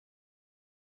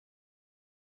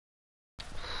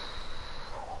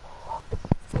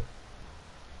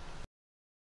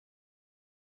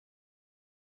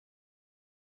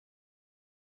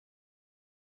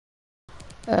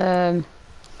And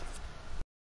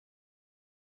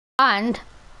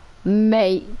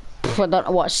mate, I don't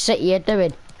know what City are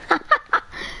doing. Do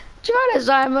you want to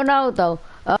sign Ronaldo?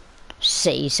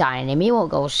 City signing him. He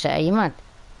won't go City, man.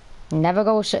 Never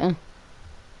go City.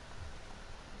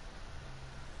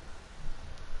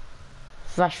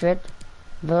 Rashford,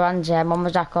 Varane's there,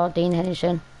 Mamazaka, Dean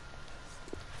Henderson.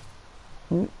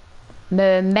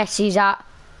 Messi's at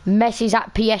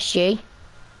PSG.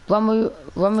 Romelu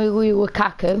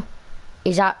Lukaku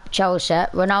is at Chelsea.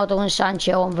 Ronaldo and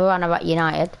Sancho and Varane are at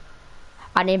United.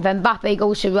 And if Mbappe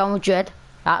goes to Real Madrid,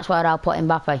 that's where I'll put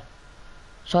Mbappe.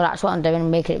 So that's what I'm doing,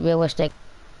 making it realistic.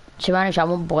 To be honest, I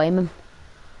won't blame him.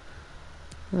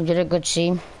 We did a good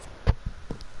team.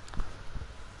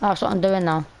 That's what I'm doing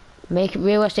now. Make it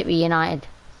realistic with United.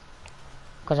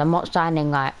 Because I'm not signing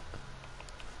like...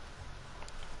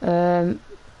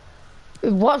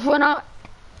 What's Ronaldo?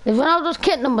 Is Ronaldo's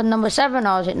kit number 7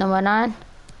 or is it number 9?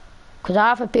 Because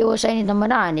half of people are saying it's number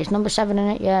 9. It's number 7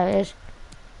 in it. Yeah, it is.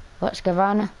 What's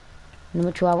Cavani?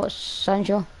 Number 12. What's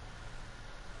Sancho?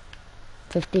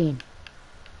 15.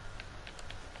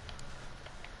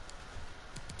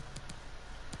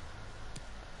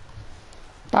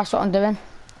 That's what I'm doing.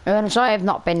 I'm sorry I've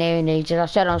not been here in ages. I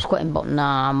said I was quitting, but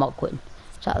nah, I'm not quitting.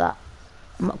 It's like that.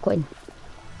 I'm not quitting.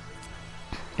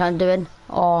 What I'm doing?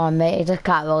 Oh mate, I just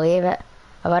can't believe it.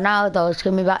 Ronaldo's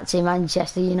coming back to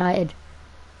Manchester United.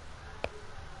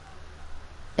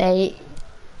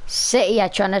 City are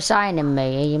trying to sign him,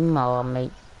 mate. Oh,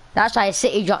 mate. That's why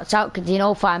City dropped out, because you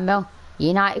know 5 mil.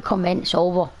 United come in, it's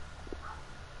over.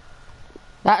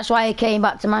 That's why he came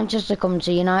back to Manchester, come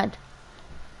to United.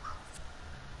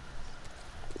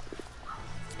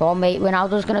 But mate,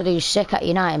 Ronaldo's gonna do sick at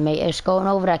United, mate. He's going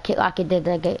over there, kick like he did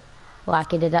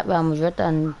at Real Madrid,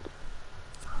 and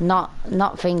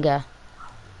not finger.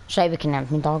 Say we can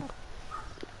have me, dog.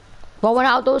 But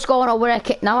Ronaldo's going over there,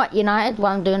 kick now at United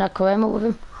while I'm doing a career move with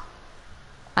him.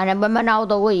 And then when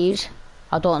Ronaldo leaves,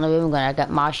 I don't know who I'm gonna get.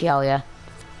 Martial, yeah.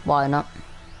 Why not?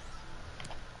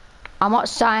 I'm not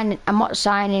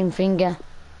signing finger.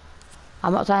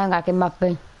 I'm not signing like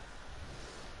Mbappe.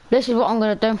 This is what I'm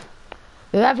gonna do.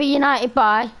 Whoever United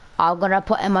buy, I'm gonna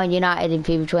put him on United in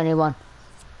FIFA 21.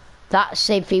 That's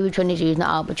if FIFA 22 is not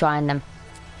out, but trying them.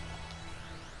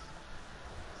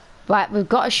 Right, we've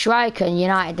got a striker in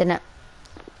United, innit?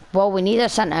 Well, we need a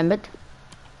centre mid.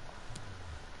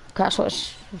 That's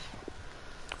what's...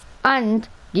 And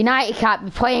United can't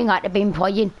be playing like they've been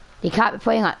playing. They can't be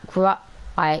playing like crap,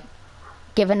 like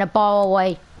giving the ball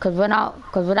away. Because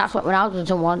that's what Ronaldo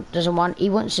doesn't want. He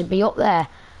wants to be up there,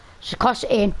 so cross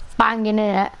it in, banging in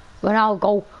it. Ronaldo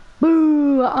go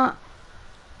boo like that,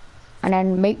 and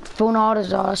then make phone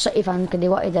orders or City fans because they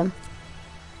wanted them.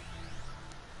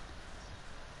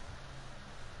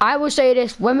 I will say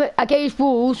this: when against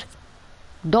Wolves,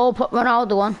 don't put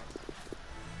Ronaldo on.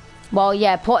 Well,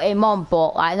 yeah, put him on,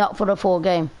 but like not for the full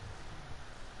game.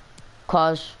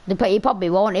 Cause he probably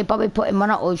won't. He probably put him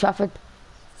on at Old Trafford.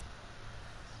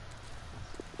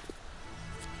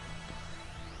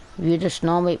 You just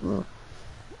know me.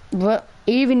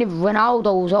 Even if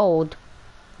Ronaldo's old,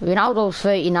 Ronaldo's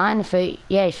 39, 30,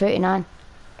 yeah, he's 39.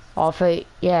 Or 30,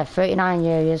 yeah, 39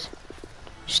 years.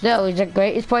 Still, he's the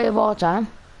greatest player of all time.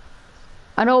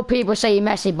 I know people say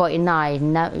Messi, but nah, he's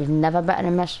never better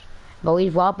than Messi. But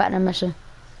he's well better than Messi.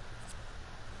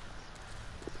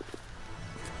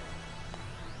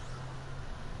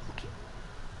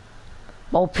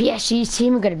 Well, PSG's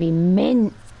team are going to be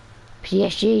mint.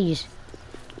 PSG's.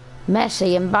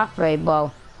 Messi and Mbappe,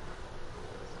 bro.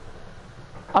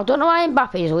 I don't know why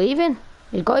Mbappe is leaving.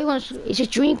 It's a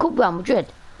dream cup, Real Madrid.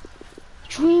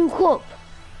 Dream cup.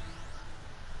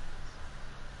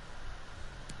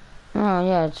 Oh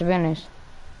yeah, to be honest.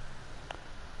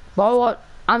 But what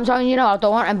I'm telling you now, I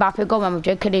don't want Mbappe to go Real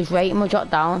Madrid because his rating will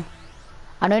drop down.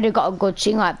 I know they've got a good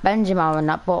team like Benzema and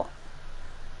that, but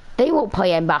they won't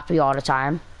play Mbappe all the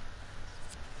time.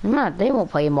 No, they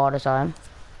won't play him all the time.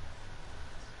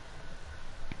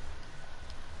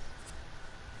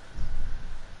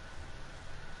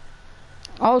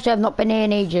 Also, I've not been here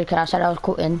in ages because I said I was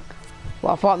cutting.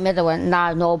 But I thought maybe I went,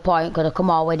 nah, no point because I've come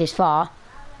all the way this far.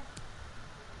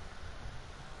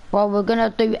 Well, we're going to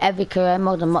do every career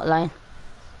mode, I'm not lying.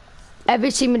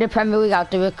 Every team in the Premier League, I'll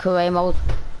do a career mode.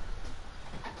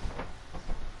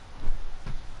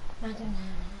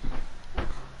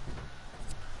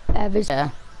 Every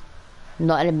year.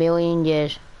 Not in a million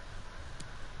years.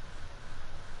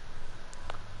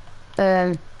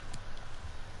 I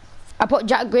put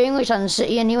Jack Grealish on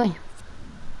City anyway.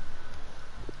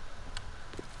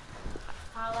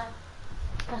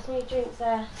 Pass me your drinks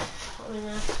there. Put them in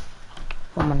there.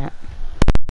 1 minute.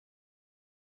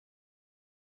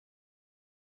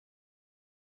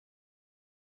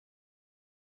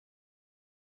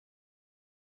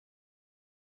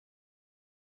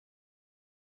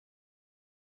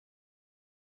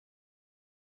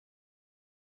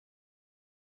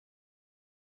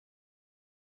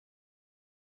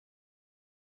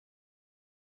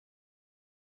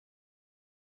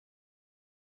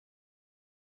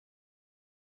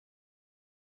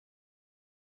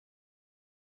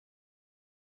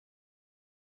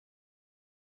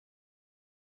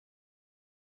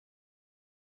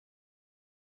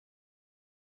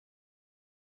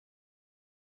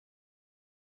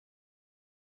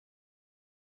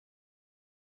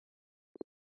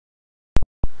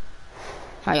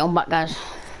 Right, I'm back, guys.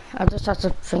 I just had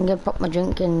to put my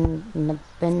drink in the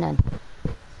bin then.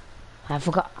 I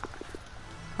forgot.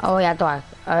 Oh yeah,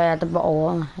 I had the bottle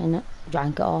of water in it.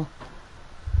 Drank it all.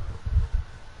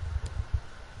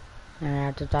 And I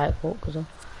had the Diet Coke as well.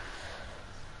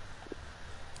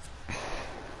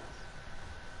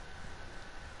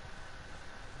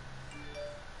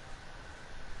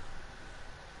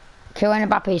 Kylian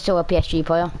Mbappe is still a PSG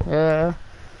player. Yeah.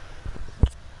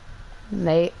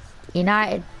 Mate,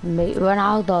 United, mate,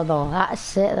 Ronaldo though,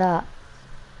 that's it that.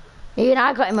 Even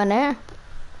I got him in there.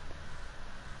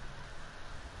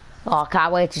 Oh, I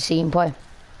can't wait to see him play.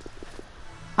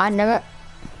 I never,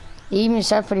 he even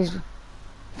said for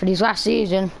his last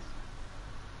season,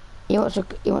 he wants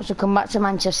to come back to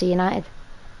Manchester United.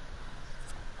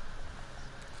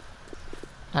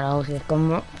 I know he's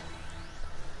coming up.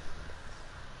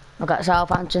 I got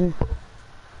Southampton.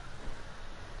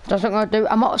 That's what I'm gonna do.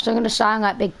 I'm not still gonna sign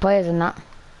like big players and that.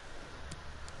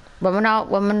 When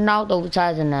Ronaldo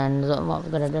retires and then that's what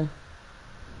we're gonna do.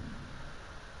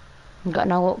 I've got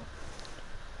no up.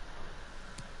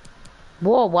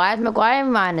 Whoa, why is Maguire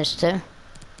 -2?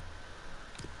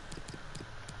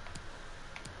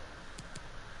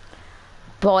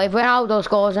 But if Ronaldo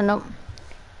scores enough.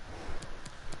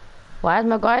 Why is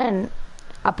Maguire?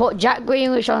 I put Jack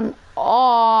Grealish on.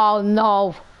 Oh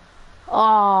no.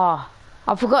 Oh.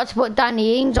 I forgot to put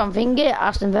Danny Ings on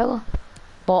Aston Villa.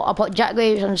 But I put Jack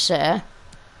Grealish on City.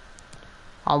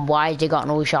 And why has he got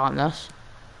no sharpness?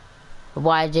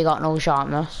 Why has he got no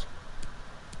sharpness?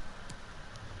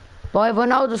 But if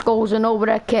Ronaldo scores an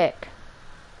overhead kick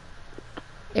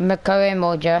in my career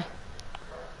mode, yeah.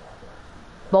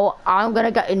 But I'm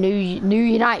gonna get a new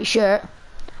United shirt.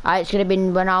 It's gonna be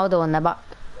Ronaldo on the back.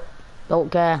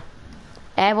 Don't care.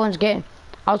 Everyone's getting.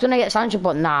 I was gonna get Sancho,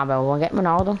 but nah, bro. I'll get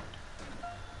Ronaldo.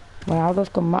 Ronaldo's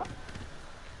come back.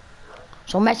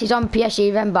 So Messi's on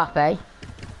PSG with Mbappe.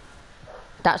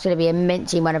 That's gonna be a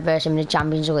minty when I verse him in the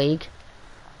Champions League.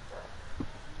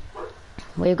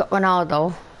 We've got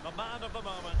Ronaldo. The man of the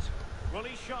moment. Will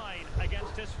he shine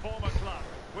against his former club?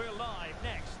 We're live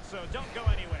next, so don't go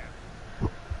anywhere.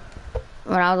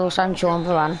 Ronaldo, Sancho, and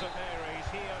Varane.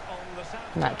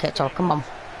 Right, kicked off. Come on.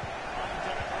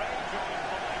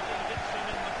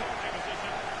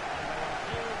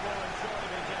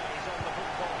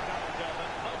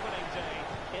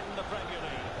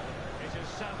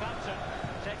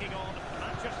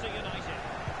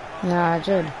 Yeah,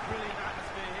 dude.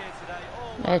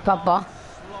 There's Pogba,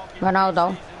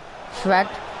 Ronaldo, Fred.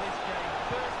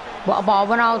 What about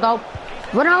Ronaldo?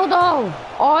 Ronaldo!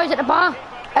 Oh, he's at the bar.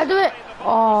 I'll do it.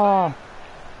 Oh.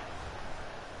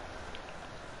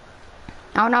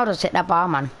 Ronaldo's hit that bar,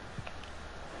 man.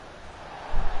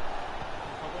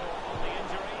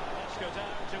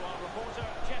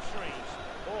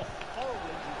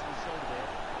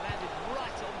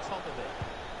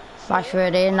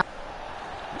 Rashford in.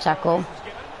 Tackle.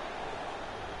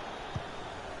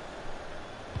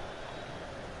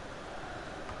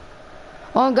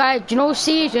 Oh guys, do you know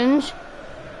seasons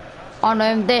on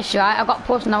this, right? I got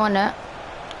plus now on it.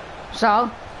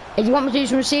 So if you want me to do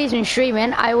some season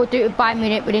streaming, I will do it with Bayern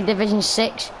Munich within Division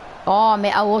 6. Oh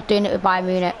mate, I love doing it with Bayern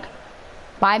Munich.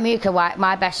 Bayern Munich are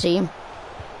my best team.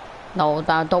 No,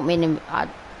 I don't mean him.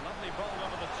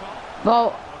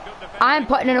 Well, I'm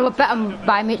putting another bet on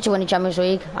Bayern Munich to win the Champions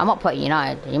League. I'm not putting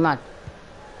United. Are you mad?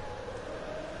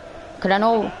 Because I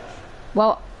know...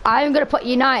 Well, I'm going to put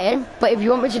United, but if you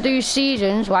want me to do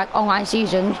seasons, like online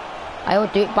seasons, I will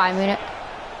do it Bayern Munich.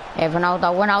 If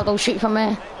Ronaldo shoot from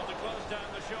me.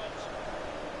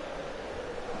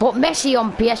 But Messi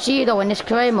on PSG though in this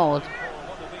career mode.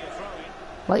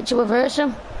 Wait to reverse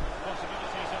him.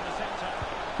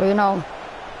 Bruno.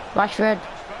 Rashford.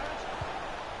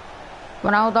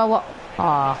 Ronaldo, what?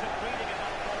 Oh.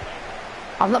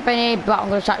 I've not been here, but I'm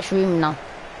going to start streaming now.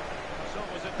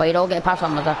 But you don't get a pass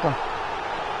on the tackle.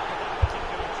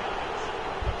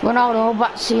 Ronaldo,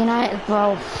 back to United,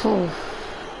 bro.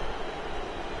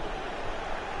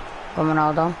 Come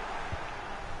Ronaldo.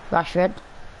 Rashford.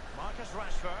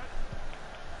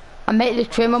 I made this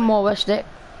trimmer more realistic.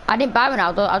 I didn't buy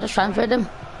Ronaldo, I just transferred him.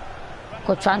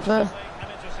 Good transfer.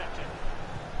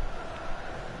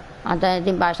 And then I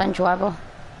didn't buy Sancho either.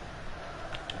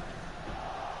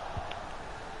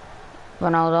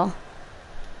 Ronaldo.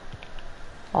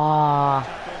 Oh.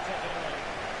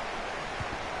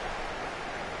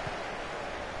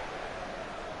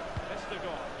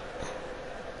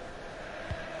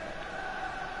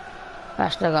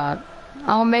 Vestergaard.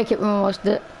 I'll make it when I watched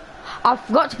it. I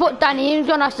forgot to put Danny Ings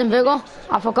on Aston Villa.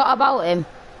 I forgot about him.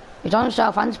 He's on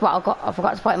Southampton, but I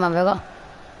forgot to put him on Villa.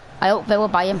 I hope Villa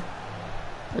buy him.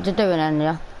 What's he doing in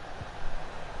here?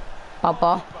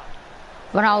 Papa.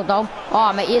 Ronaldo.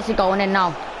 Oh, mate, here's he going in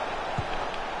now.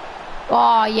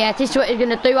 Oh, yeah, this is what he's going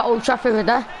to do at Old Trafford with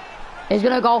her. He's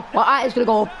going to go, like that, he's going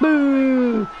to go,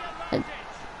 boo!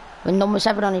 With number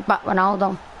 7 on his back,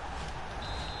 Ronaldo.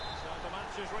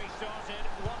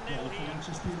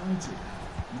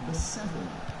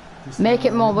 Make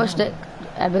it more rustic,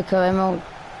 Everton mode.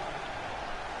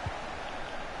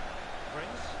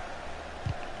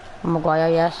 Maguire,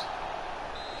 yes.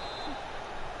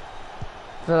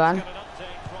 Varane.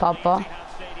 Pogba.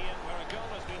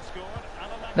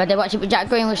 Ready, watch it with Jack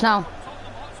Grealish now.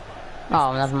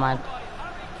 Oh, never mind.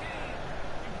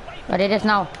 Ready this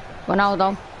now.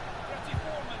 Ronaldo.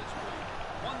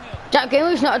 Jack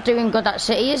Grealish not doing good at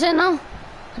City, is it now?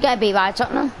 He's going to be right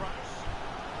up now.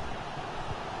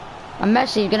 And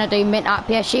Messi's going to do mint at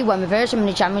PSG when we verse him in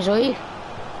the Champions League.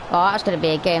 Oh, that's going to be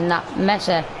a game, that.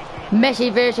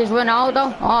 Messi versus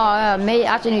Ronaldo. Oh, mate,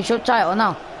 that's a new subtitle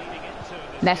now.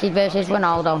 Messi versus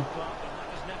Ronaldo.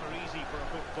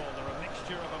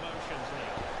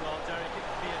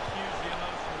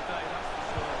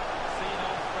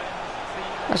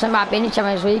 That's might be in the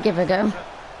Champions League if I get him.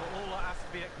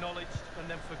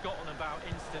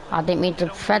 I didn't mean to.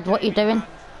 Fred, what are you doing?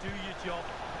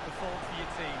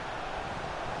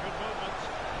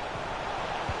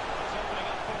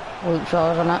 Weak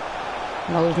shot, isn't it?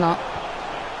 No, he's not.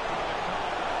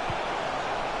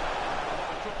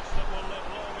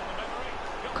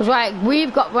 Because, right,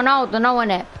 we've got Ronaldo now,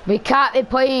 innit? We can't be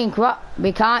playing crap.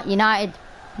 We can't, United.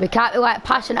 We can't be, like,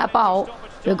 passing it about.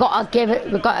 We've got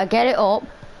to get it up.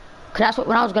 Because that's what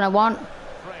Ronaldo's going to want.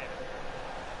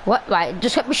 What, right,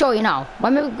 just let me show you now.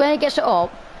 When he gets it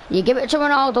up, you give it to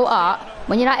Ronaldo at,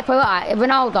 when United play like that,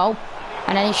 Ronaldo,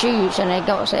 and then he shoots and he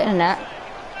goes it in there.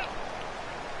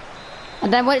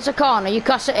 And then when it's a corner, you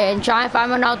cross it in, try and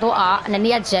find Ronaldo at, and then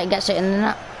he heads it and gets it in the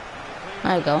net.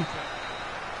 There you go.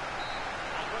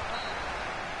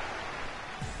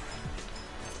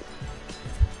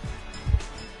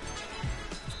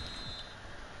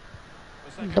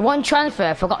 The one transfer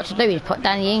I forgot to do is put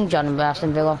Danny Ings on in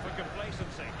Aston Villa.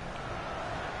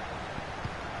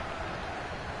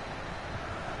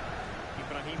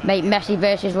 Mate, Messi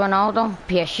versus Ronaldo.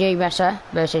 PSG Messi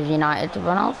versus United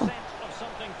Ronaldo.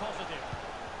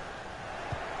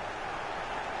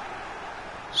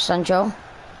 Sancho.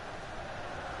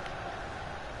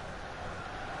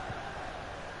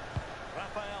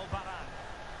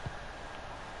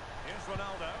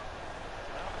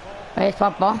 Here's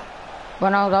Pogba.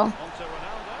 Ronaldo.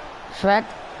 Fred.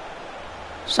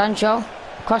 Sancho.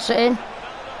 Cross it in.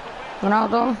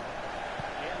 Ronaldo.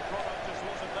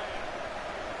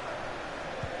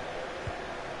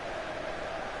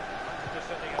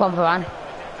 Go on, Varane.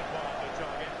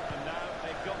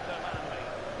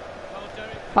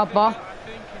 Pogba.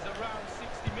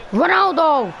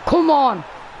 Ronaldo! Come on!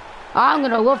 I'm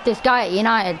gonna love this guy at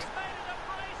United.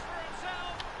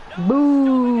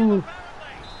 Boo!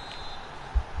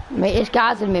 Mate, this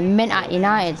guy's gonna be mint at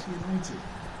United.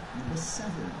 Number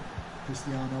 7,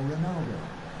 Cristiano Ronaldo.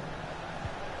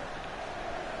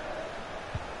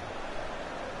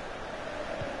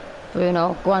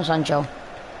 Bruno, go on, Sancho.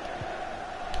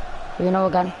 Bruno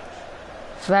again.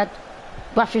 Fred.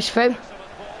 Rashford's through.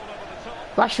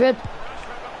 Rashford.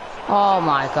 Oh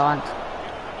my god.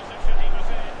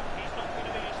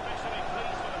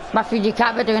 Rashford, you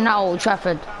can't be doing that at Old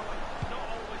Trafford.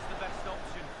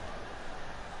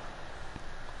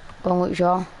 Go on,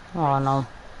 Shaw. Oh no.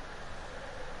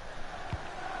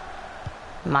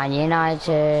 Man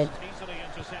United.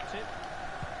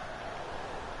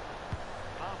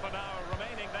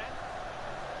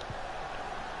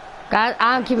 Guys,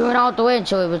 I'm keeping Ronaldo in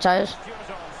until he retires.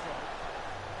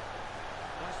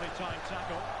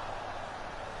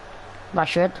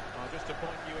 Rashford.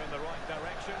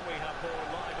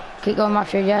 Keep going,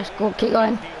 Rashford, yes. Go, keep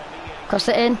going. Cross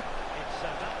it in.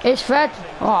 It's Fred.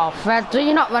 Oh, Fred, do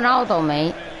you not Ronaldo,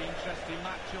 mate? Really interesting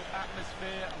matchup,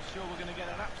 atmosphere. I'm sure we're going to get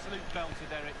an absolute belter,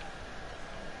 Derek.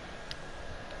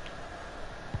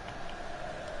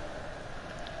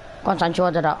 Go on, Sancho,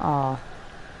 did that. Oh.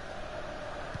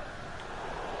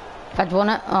 Fred won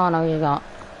it. Oh, no, you got.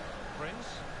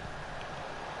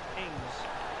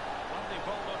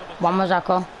 One was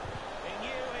Echo.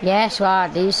 Yes, right,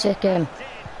 he's sick him.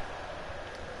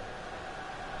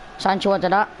 Sancho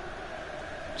did that.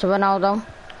 To Ronaldo.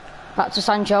 Back to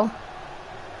Sancho.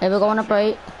 Here we go on a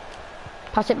break.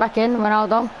 Pass it back in,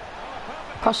 Ronaldo.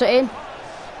 Cross it in.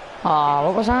 Oh,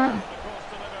 what was that?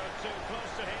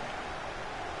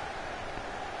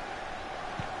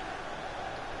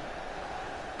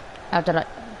 After that.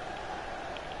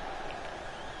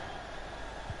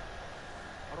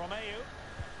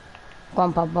 Go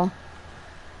on, Pablo.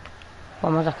 Go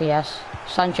on, Mazaka, yes.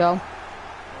 Sancho. Well,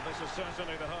 this is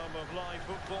certainly the home of live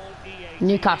football, EA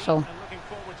Newcastle. and looking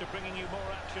forward to bringing you more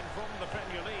action from the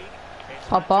Premier League. It's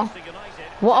Pogba. Manchester United.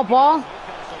 What a ball.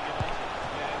 Newcastle United.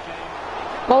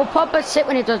 Yeah, Well, Pogba's sick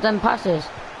when he does them passes.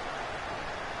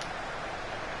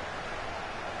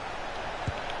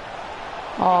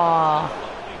 Oh,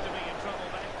 likely to be in trouble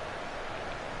there.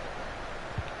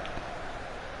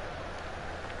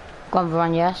 go on,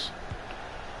 Varane, yes.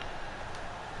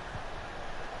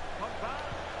 Pogba.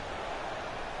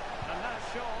 And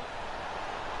that's Shaw.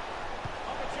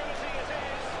 Opportunity it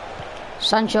is.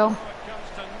 Sancho. Oh, it comes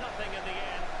to nothing in the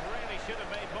end. Really should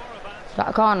have made more of that. Is that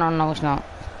a corner? No, it's not.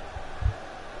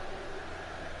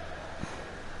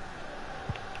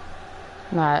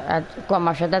 No, go on,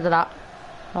 Masha, did that.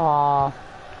 Oh, Well,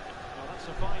 that's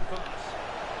a fine pass.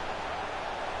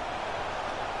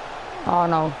 oh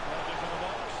no.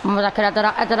 Well, into the box. Mazaka, did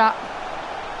that, did that. Well,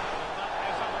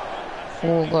 that is a moment.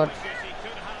 And Oh, good. wishes he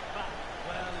could have that.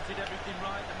 Well, he did everything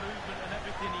right, the movement and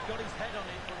everything. He got his head on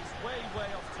it, but it's way, way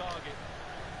off target.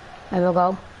 There we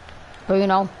go.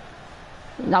 Bruno.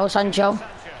 Now Sancho. Sancho.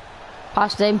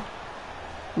 Past him.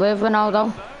 With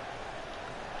Ronaldo.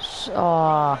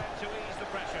 Oh, To ease the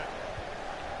pressure.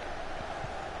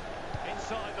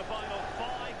 Inside the final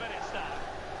 5 minutes now.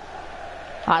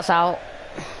 that's out.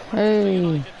 Hey.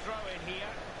 United throw in here.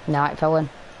 No, it fell in.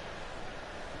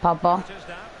 Pogba. It is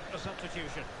now a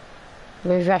substitution.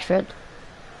 With Rashford.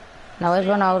 Now it's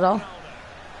Ronaldo.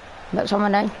 Look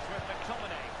someone in. It's with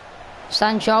McTominay.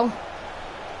 Sancho.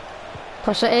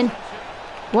 Push it in.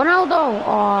 Ronaldo.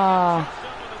 Oh.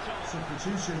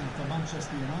 Substitution for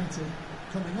Manchester United.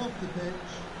 Coming off the pitch,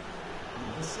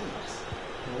 number 6,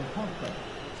 Paul Pogba.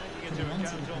 Taking into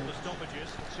account all the stoppages,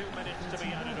 2 minutes to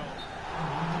be added on.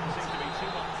 Doesn't seem to be too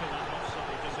much in that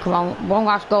offside, does it? Come on, one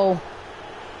last goal.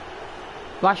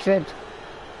 Rashford.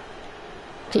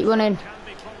 Keep running. Can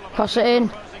be problematic Cross it in.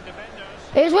 for opposing defenders.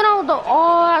 Here's Ronaldo.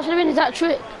 Oh, that should have been his hat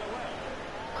trick.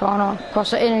 Corner.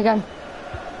 Cross it in again.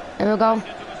 Here we go. Into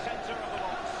the centre of the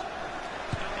box.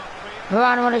 Still not clear.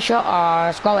 Varane on a shot. Oh,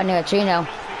 it's going near 2-0.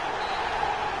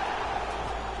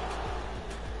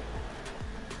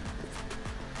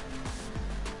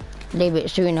 Leave it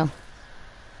 2-0.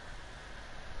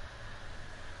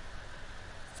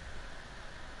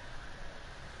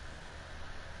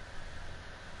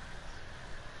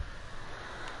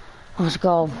 Let's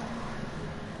go.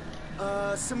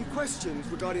 Some questions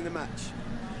regarding the match.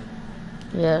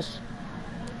 Yes.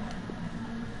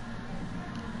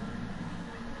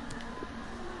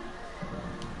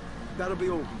 That'll be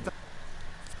all.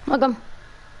 Welcome.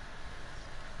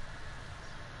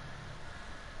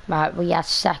 Right, we are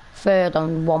third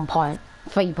on 1 point.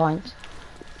 3 points.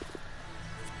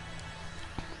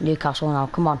 Newcastle now,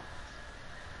 come on.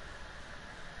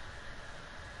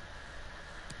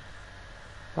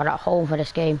 We're at home for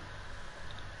this game.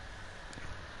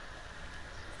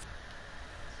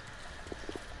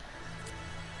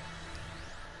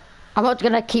 I'm not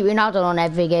gonna keep Ronaldo on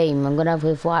every game. I'm gonna have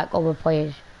with like other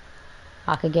players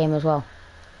like a game as well.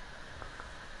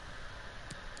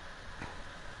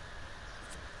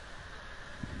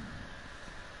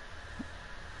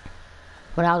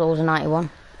 Ronaldo was a 91.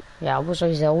 Yeah, I was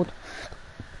he's old.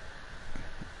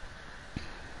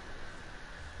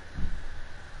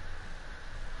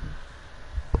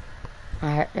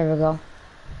 Alright, there we go.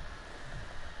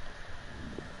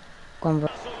 Go on, bro.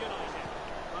 Newcastle United.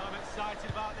 Well, I'm excited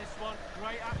about this one.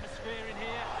 Great atmosphere in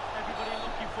here. Everybody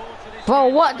looking forward to this. Bro,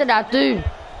 game. what did I do?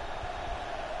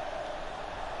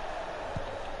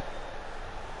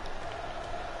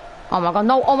 Oh my god,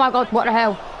 no, oh my god, what the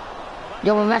hell?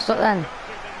 Yo, we messed up then.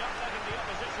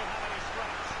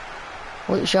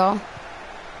 Wait, sure.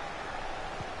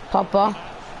 Pogba. Listen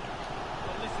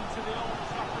to the old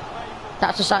Trafford faithful.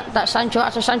 That's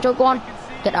a Sancho, go on.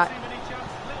 Get that. Too many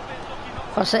chances, a little bit lucky not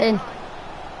to Cross it in.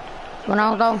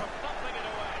 Ronaldo.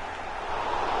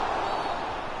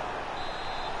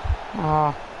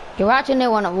 Oh. You're actually near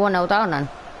 1-0 down then.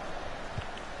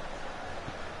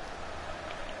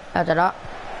 After that.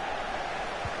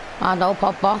 Ronaldo,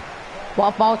 Pogba.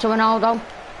 What a ball to Ronaldo.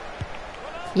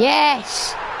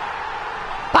 Yes!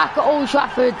 Back at Old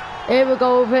Trafford. Here we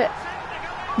go with it.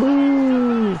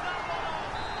 Woo!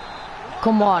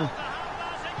 Come on.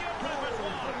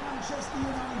 Manchester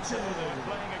United.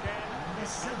 Number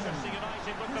 7,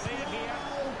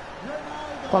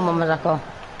 Ronaldo. Come on, Mazako.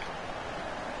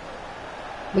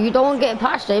 But you don't get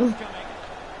past him.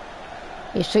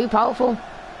 He's too powerful.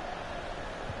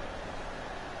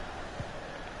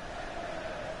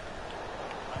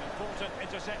 An important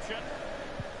interception.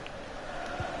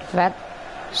 Fred.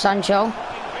 Sancho.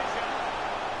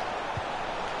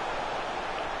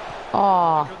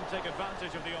 Oh, Couldn't take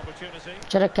advantage of the opportunity.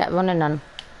 should have kept running then. And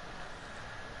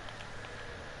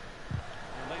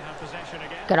they have possession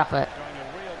again. Get off it. Showing a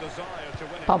real desire to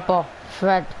win it Pop back. off.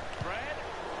 Fred. Fred.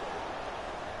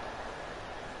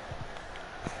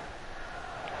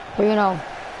 Bruno.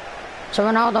 So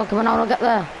Ronaldo, can Ronaldo get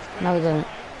there? No, he didn't.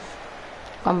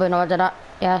 Come on, Bruno, I did that.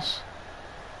 Yes.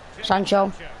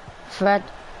 Sancho. Fred.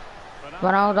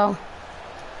 Ronaldo.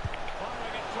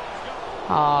 Firing it towards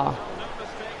goal. Oh, No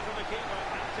mistake from the keeper.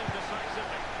 Acting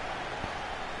decisively.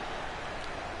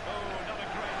 Oh, not a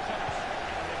great touch.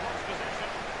 They've lost possession.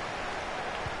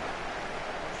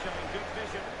 Showing good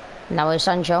vision. now it's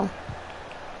Sancho.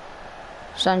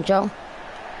 Sancho.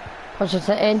 Pushes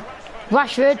it in.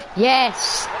 Rashford.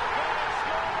 Yes.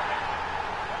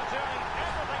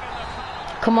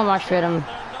 Come on, Rashford. They're not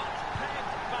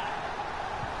pegged back.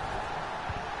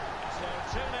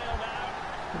 So 2-0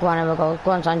 now. Go on, here we go.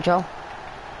 Go on, Sancho.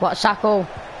 What, Sacco?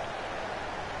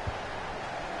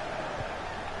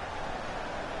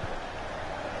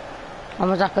 I'm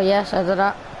a Sacco, yes, I did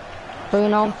that.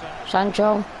 Bruno.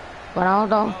 Sancho. Ronaldo.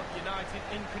 Well, United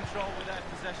in control with their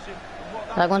possession. And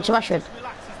what They're going to does Rashford. just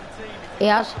relaxes the team. If He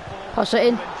you has. get the ball, Pass it in. you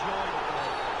enjoy the ball.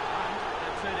 And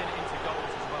they're turning it into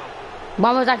goals as well.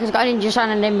 One was got an injury sign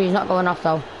and him, he's not going off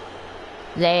though.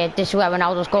 There, this is where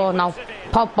Ronaldo scored now.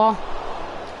 Pogba.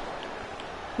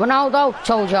 Ronaldo,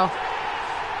 told you.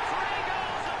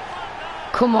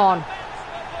 Come on. In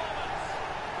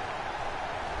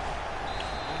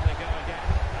they go again.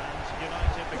 And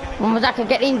United beginning. One was I could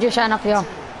get the injury sign off you. Number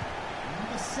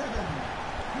 7.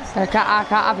 I can't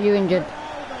have you injured.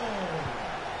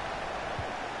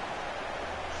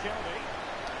 Shelby.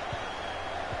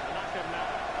 Knackered now.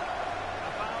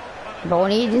 A foul. But But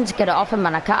when he didn't get it off him,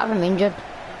 man, I can't have him injured. good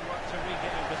work to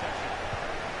regain possession.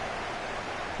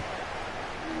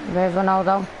 There's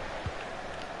Ronaldo.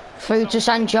 Through to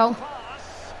Sancho.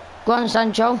 Pass. Go on,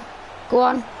 Sancho. Go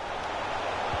on.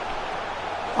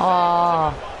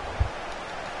 Oh,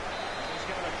 He's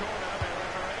given a corner by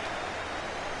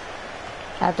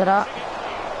referee. after that.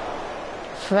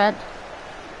 Fred.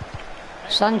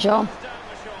 Sancho. Down the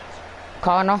shot.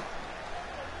 Corner.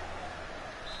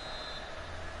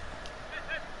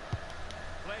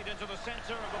 Played into the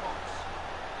centre of the box.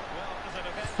 Well, as a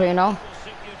defender, Bruno. will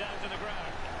sink you down to the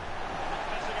ground. Not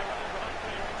messing around with that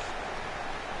clearance.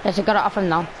 Yes, he got it off him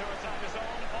now. To attack his own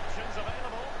options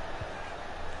available.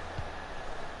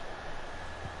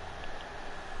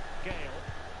 Gale.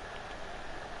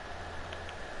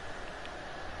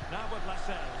 Now with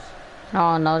Lascelles.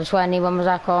 Oh no, this way I need one was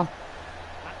that call.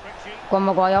 McRitchie Go on,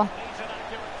 Maguire. needs an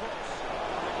accurate cross.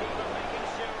 The keeper making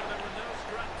sure there were no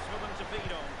scraps for them to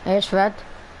feed on. Here's Fred.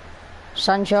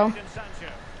 Sancho. Jadon Sancho.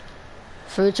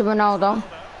 Through to Ronaldo.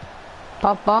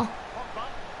 Pogba. Pogba.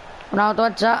 Ronaldo,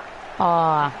 what's that?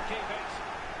 Oh, Keep it.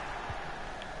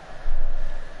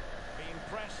 Being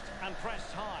pressed and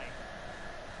pressed high.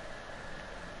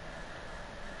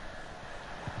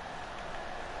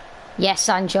 yes,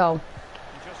 Sancho.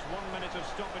 Just 1 minute of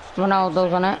stoppage.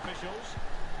 Ronaldo's on it. Officials.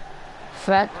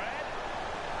 Fred. Fred.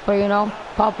 Bruno.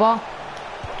 Pogba.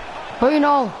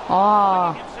 Bruno.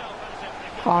 Oh, Himself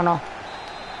as it. corner.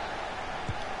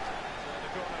 The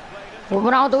corner played in.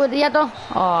 Will Ronaldo with the other?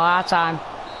 Oh, our time.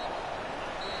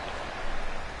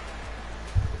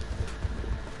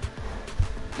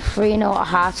 Three 0 at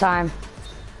half time.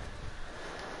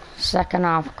 Second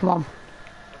half, come on.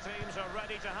 The teams are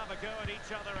ready to have a go at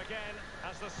each other again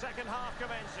as the second half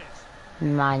commences.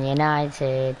 Man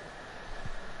United.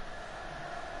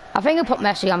 I think I put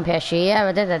Messi on PSG, yeah,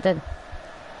 I did.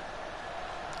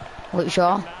 Are you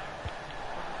sure? Hang on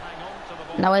to the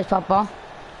ball. Now here's Pogba.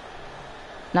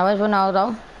 Now here's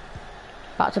Ronaldo.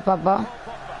 Back to Pogba.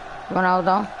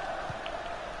 Ronaldo.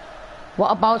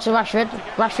 What about to Rashford?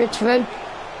 Rashford through.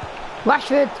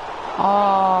 Rashford.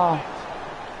 Oh.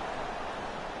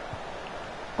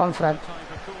 Go on, Fred. Time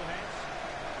for cool heads.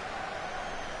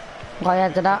 Go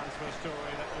ahead to that. Transfer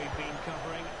story that we've been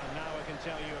covering, and now I can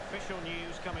tell you official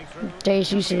news coming through.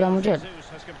 Jesus is Real Madrid. Jesus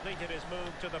has completed his move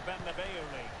to the Bernabeu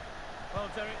League. Well,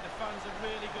 Derek, the fans are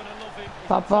really going to love him. He's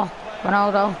Pogba. a top player.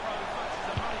 Ronaldo. Pro fancies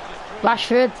a manager's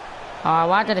dream. Rashford. Oh,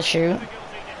 why did I shoot? Difficulty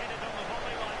to hit it on the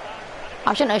volley like that.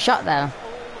 I shouldn't have shot there. All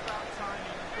about timing.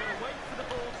 He's got to wait for the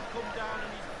ball to come down,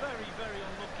 and he's very, very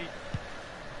unlucky.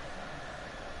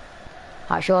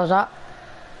 How sure is that?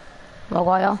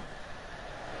 Maguire.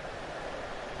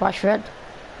 Rashford.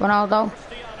 Ronaldo.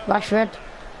 Rashford.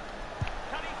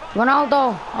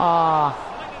 Ronaldo. Oh.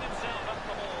 Flinging himself up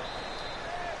the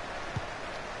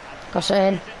ball Got it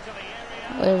in. into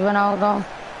the area. With Ronaldo. Looks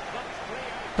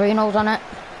clear. Bruno's on it.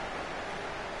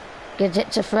 Gives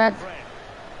it to Fred. Fred.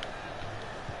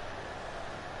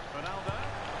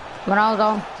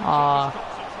 Ronaldo. Oh.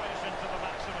 Concentration to the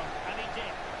maximum, and he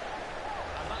did.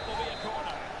 And that will be a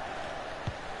corner.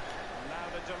 Now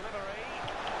the delivery.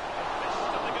 The fist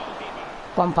of the goalkeeper.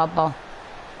 Go on, Pablo.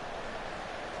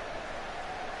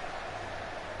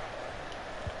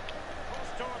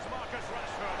 Cross towards Marcus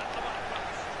Rashford at the back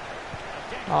post.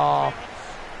 A dead Oh.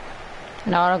 clearance.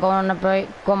 Now we're going on a break.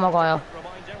 Go on, Maguire.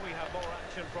 Reminder, we have more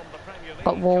action from the Premier League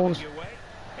But Wolves. coming your way.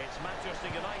 It's Manchester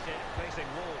United facing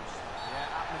Wolves.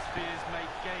 Yeah, atmospheres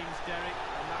make games, Derek,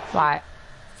 and that's Right.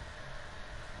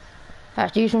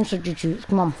 Let's do some substitutes.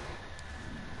 Come on.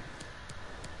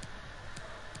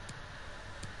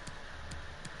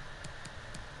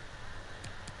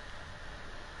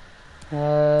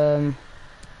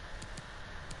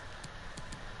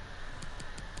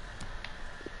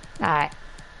 Alright.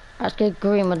 Let's get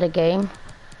Green with the game.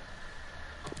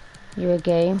 You a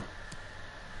game.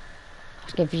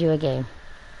 Let's give you a game.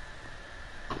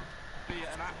 be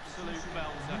an absolute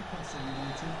belter. Newcastle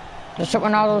United. Just took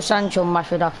Ronaldo Sancho and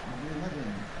mashed it off Number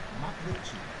 11, Matt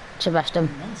Ritchie. to rest him.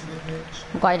 Onto the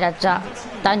pitch. Got his that.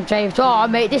 Dan James. Oh,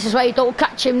 mate, this is why you don't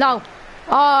catch him now.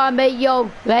 Oh, mate, yo.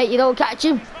 Mate, you don't catch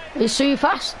him. He's too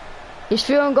fast. He's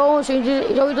through and going, so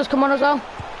he's always just come on as well.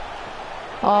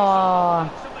 Oh.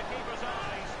 To the keeper's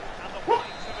eyes and the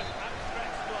whites of his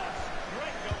outstretched gloves.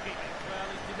 Great goalkeeping. Well,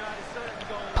 he's denied a certain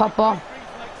goal. Papa.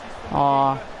 Reflexes from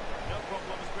Oh. No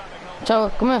problems grabbing hold. So,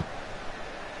 come here.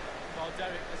 Well,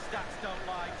 Derek, the stats don't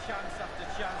lie. Chance after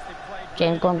chance, they've played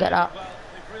James, go and get that. well.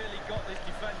 They've really got this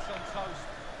defence on toast.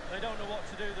 They don't know what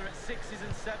to do. They're at 6s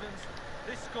and 7s.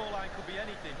 This scoreline could be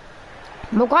anything.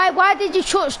 Maguire, why did you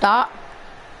touch that?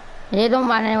 You don't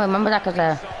mind anyway, remember that because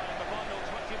Side in the final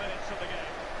 20 minutes of the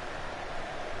game.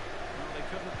 Well, they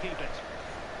couldn't keep it.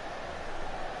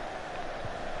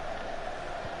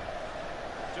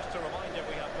 Just a reminder,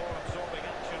 we have more absorbing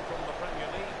action from the Premier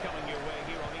League coming your way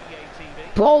here on EA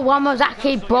TV. Bro,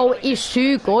 Wamazaki, bro, is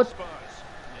too good. Spurs.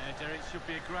 Yeah, Derek, should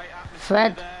be a great atmosphere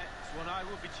Fred. there. It's one I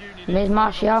would be tuning There's in.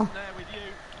 Martial. There with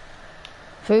you.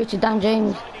 Through to Dan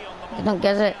James. Tidy on the ball. He don't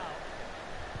get it.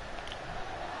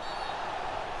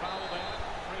 Foul there.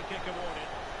 Free kick awarded.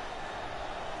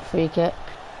 Free kick.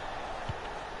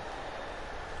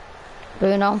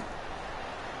 Bruno.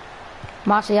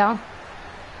 Martial.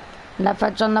 Left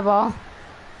edge on the ball.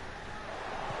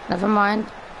 Never mind.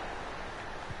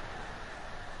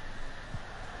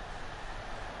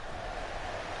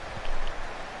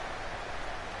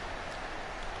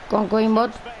 Go on,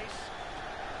 Greenwood. Space.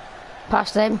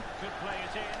 Past him. Could play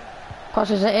it in.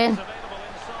 Crosses it in. It's available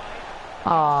inside.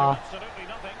 Oh. Absolutely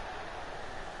nothing.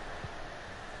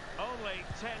 Only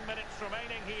 10 minutes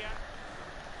remaining here.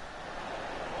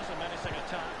 Was a menacing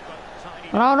attack, but tidy.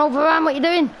 No, no, Varane, what you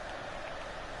doing?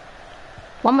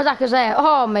 One Mazaka's there.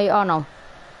 Oh, mate, oh no.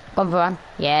 Go on, Varane.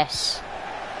 Yes.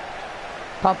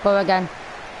 Pogba again.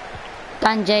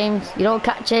 Dan James, you don't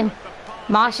catch him.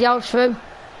 Martial's through.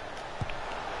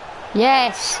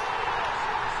 Yes.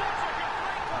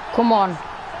 Come on.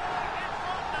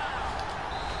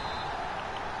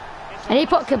 And he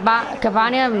put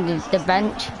Cavani on the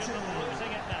bench.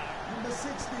 Losing it now. Number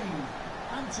 16,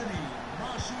 Anthony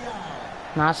Martial.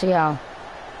 Martial.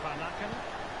 Van Aken.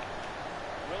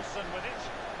 Wilson with it.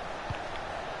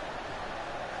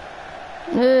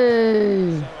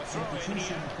 Ooh. So a throw in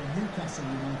Substitution here. for Newcastle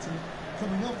United.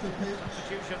 Coming off the pitch.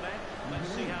 Substitution then. Let's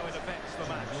see how it affects the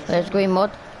match. There's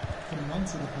Greenwood. Coming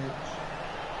onto the pitch.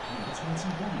 Number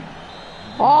 21.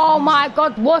 Oh my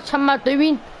God, what am I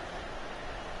doing?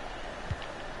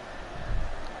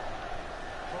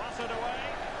 Blasted away.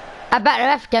 I bet the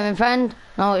ref came in, friend.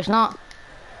 No, it's not.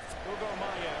 Hugo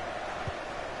Mayo.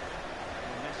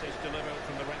 A message delivered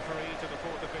from the referee to the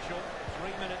fourth official.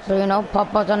 3 minutes. Bruno,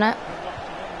 Pogba's on it. Good luck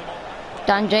to win the ball.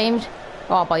 Dan James.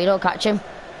 Oh, but you don't catch him.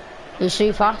 He's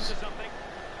too fast. To something.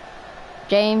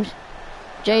 James.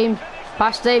 James.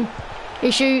 Past him.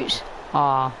 He shoots.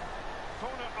 Oh,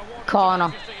 Corner awarded to corner.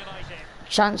 Manchester United.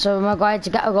 Chance of Maguire to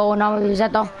get a goal now with his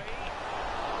head though.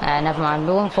 Never mind.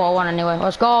 We're 1-4-1 anyway.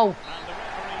 Let's go. And the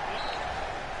referee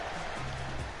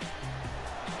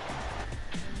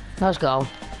blows. Let's go.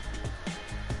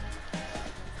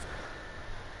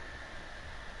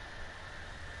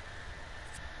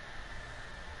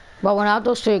 Well,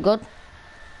 Ronaldo's too good.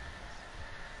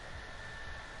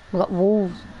 We've got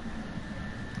Wolves.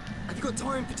 Have you got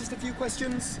time for just a few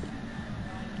questions?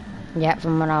 Yeah,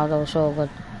 from Ronaldo, so good.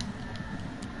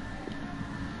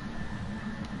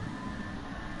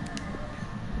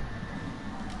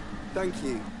 Thank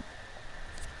you.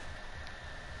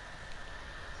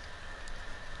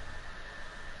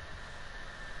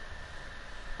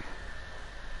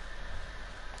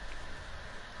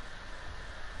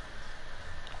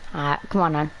 Alright, come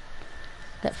on then.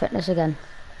 Get fitness again.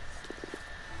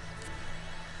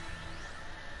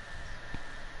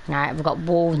 Alright, we've got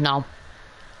Wolves now.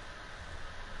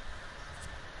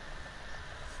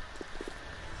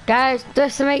 Guys,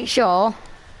 just to make sure,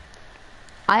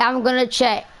 I am gonna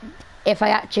check if I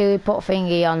actually put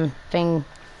thingy on thing.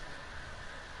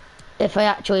 If I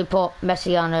actually put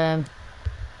Messi on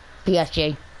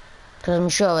PSG, because I'm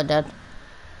sure I did.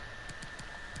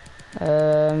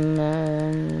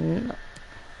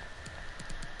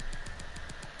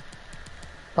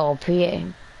 Oh,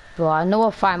 PA. Bro, I know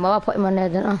I'll find well, I put him on there,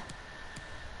 didn't I?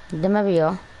 Di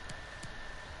Maria,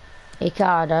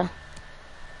 Icardi,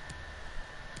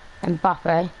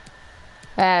 Mbappe,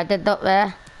 did up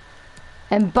there.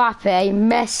 Mbappe,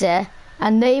 Messi,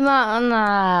 and Neymar.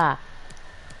 Nah.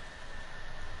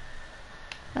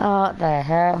 Oh, what the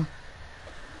hell?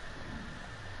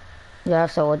 Yeah,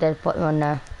 so I did put him on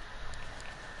there.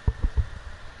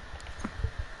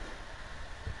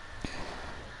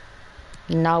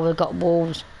 Now we've got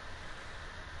Wolves.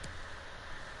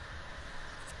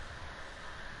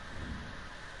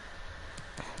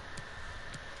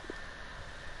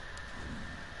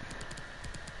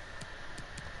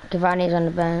 Cavani's on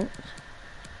the bench.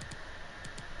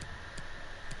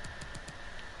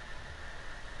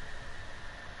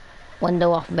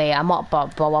 Window off me. I'm not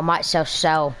bought, bro. I might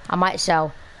sell. I might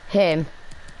sell him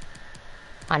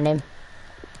and him.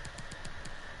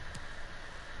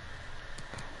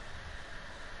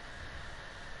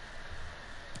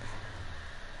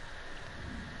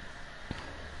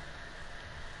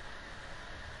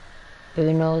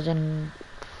 Who knows? And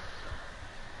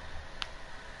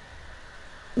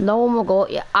no one will go.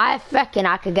 Yeah, I reckon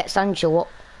I could get Sancho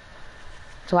up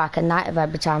to like a 90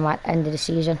 every time at the end of the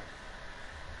season.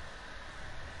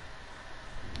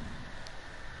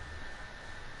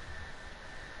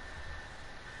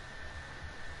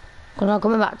 Because I'm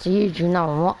coming back to YouTube now.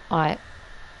 I'm not like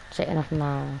sitting off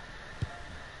now.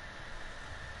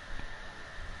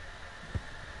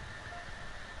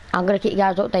 I'm gonna keep you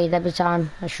guys updated every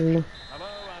time I stream. Hello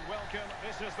and welcome.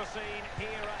 This is the scene here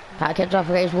at That kid's off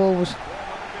against Wolves.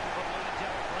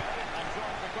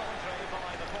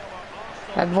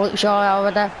 Everybody sure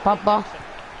over there, Papa.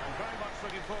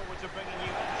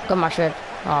 Good Manchestet.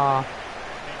 Oh.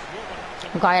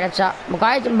 Maguire, that's that.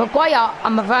 Maguire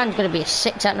and my van's gonna be a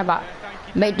sick centre back.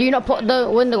 Mate, do not put the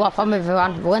window off on me,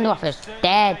 van. The window off is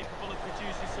dead.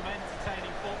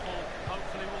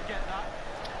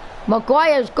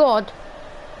 Maguire's good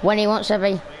when he wants to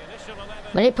be.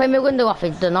 When he play my window off,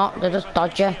 they're not. They're just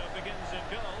dodgy.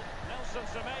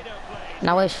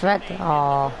 Now it's Fred.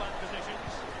 Oh.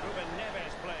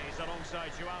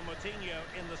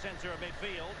 in the centre of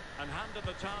midfield and handed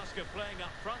the task of playing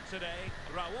up front today,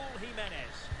 Raúl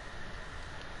Jiménez.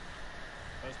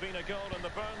 There's been a goal in the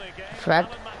Burnley game. Fred.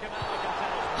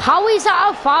 How is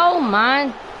that a foul,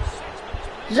 man?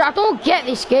 I don't get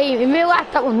this game. In real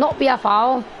life, that will not be a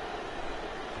foul.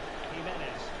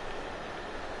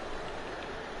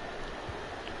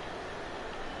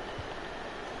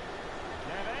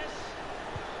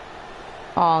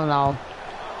 Oh no.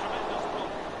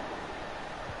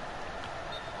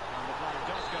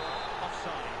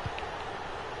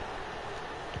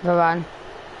 Varane.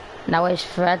 Now it's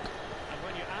Fred.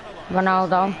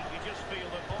 Ronaldo. You just feel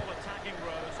that all attacking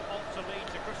rows ought to lead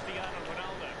to Cristiano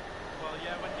Ronaldo. Well,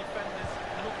 yeah, when defenders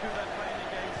look who they're playing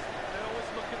against, they always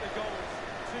look at the goals.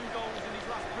 2 goals in his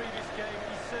last previous game.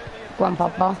 He's certainly a Go on,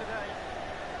 Papa. today.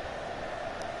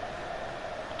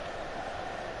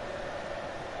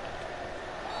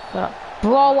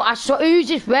 Bro, I swear, who's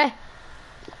this, bro?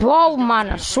 Bro, man,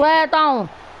 I swear down.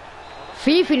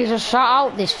 FIFA needs to sort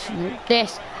out this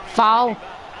foul.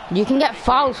 You can get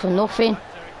fouls for nothing.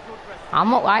 I'm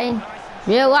not lying.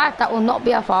 Real life, that will not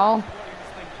be a foul.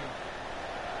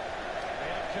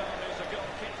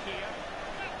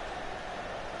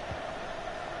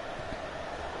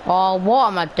 Oh, what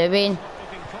am I doing?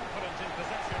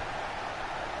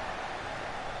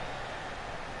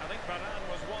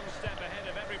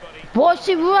 What's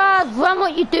it, Rad? Ram,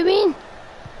 what you doing?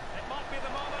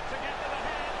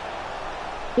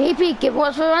 EP,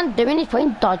 what's Varane doing? He's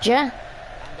playing dodger. And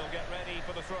they'll get ready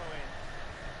for the throw-in.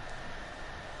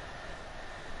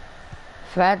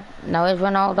 Fred, now is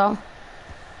Ronaldo.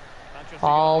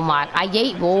 Oh man, I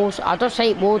hate Wolves. I just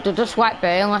hate Wolves. They just like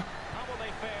Burnley. How will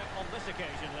they fare on this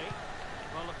occasion, Lee?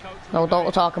 Well, the coach No,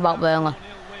 don't talk about Burnley. will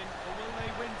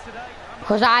they win today?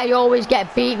 Because I always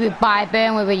get beat with by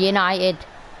Burnley with United.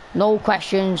 No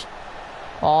questions.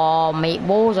 Oh mate,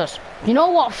 Wolves. You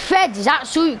know what? Fred is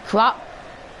absolute crap.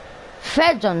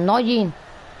 Fred's annoying.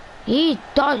 He's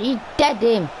dead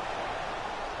him.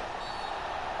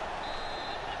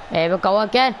 Here we go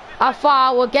again. A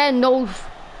foul again. No.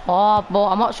 Oh, but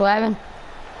I'm not swearing.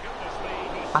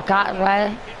 I can't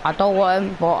swear. I don't want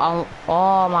him, but I'm.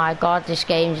 Oh my God, this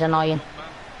game's annoying.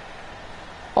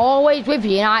 Always with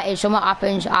United, something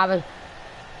happens. Either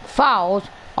fouls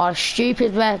or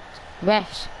stupid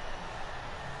refs.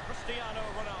 Cristiano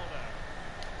Ronaldo.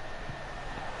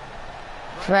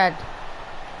 Fred.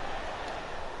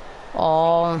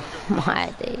 Oh my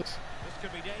days. This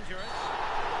could be dangerous.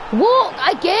 What?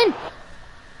 Again?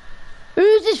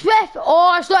 Who's this ref?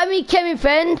 Oh, it's not me, Kevin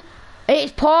Friend.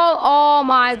 It's Paul. Oh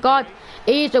my God.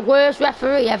 He's the worst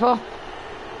referee ever.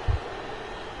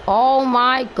 Oh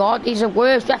my God, he's the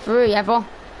worst referee ever.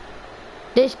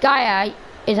 This guy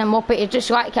is a muppet. He's just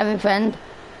like Kevin Friend.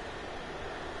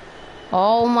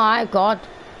 Oh my God.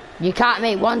 You can't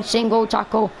make one single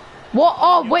tackle. What?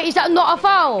 Oh, wait, is that not a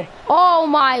foul? Oh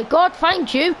my God,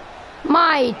 thank you.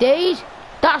 My days.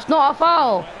 That's not a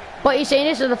foul. But he's saying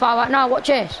this is a foul right now. Watch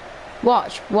this.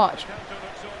 Watch. Counter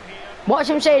looks on here. Watch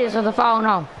him say this is a foul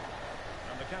now. And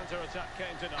the counter attack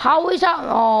came tonight. How is that?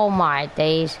 Oh my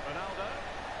days. Ronaldo.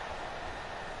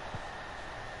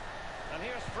 And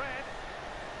here's Fred.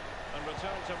 And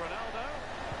return to Ronaldo.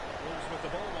 Wolves with the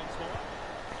ball once more.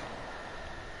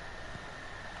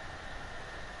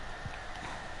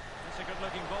 That's a good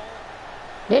looking ball.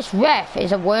 This ref is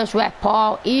the worst ref,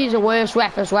 Paul. He's the worst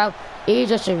ref as well. He's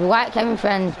just a right Kevin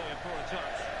Friend. So a poor touch.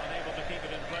 Unable to keep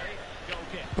it in play. Goal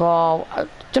kick. Bro, do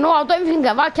you know what? I don't think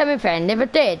that right Kevin Friend never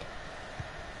did.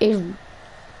 He's...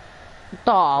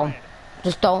 Oh,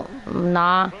 just don't...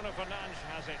 Nah. Bruno Fernandes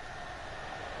has it.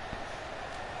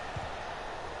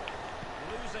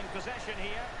 Losing possession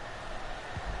here.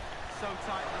 So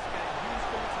tight this game. Who's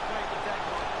going to break the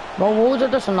deadlock? Bro, Wolves are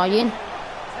just annoying.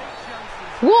 Take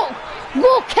chances. What?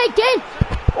 Look again!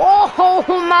 Oh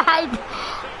my...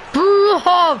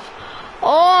 Bro!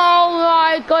 Oh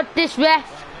my God, this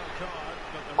ref.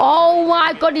 Oh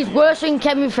my God, he's worse than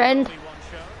Kevin Friend.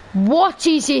 What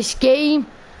is this game?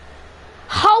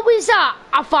 How is that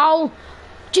a foul?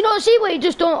 Do you not see what he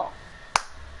just done?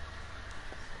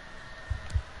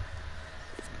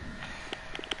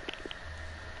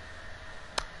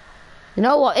 You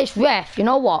know what? It's ref. You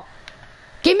know what?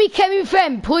 Give me Kevin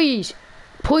Friend, please.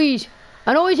 Please.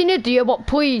 I know he's an idiot, but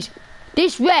please.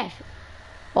 This ref.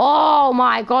 Oh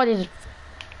my God. Is.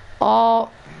 Oh.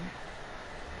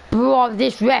 Bro,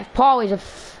 this ref. Paul is a.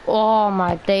 Oh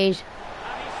my days.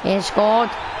 He scored.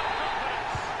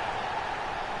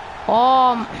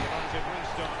 Bro,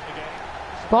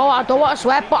 I don't want to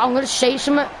swear, but I'm going to say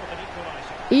something.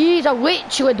 He's a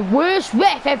literally the worst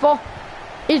ref ever.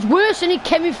 He's worse than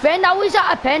Kevin Friend. How is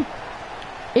that a pen?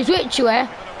 He's literally.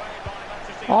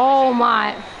 Oh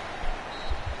my.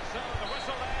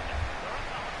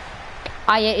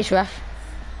 I hate this ref.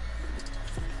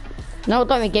 No,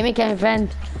 don't give me Kevin Friend.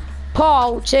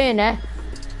 Paul Turner.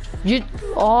 You.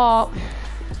 Oh.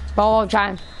 Ball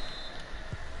time.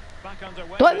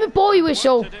 Don't me boy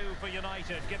whistle.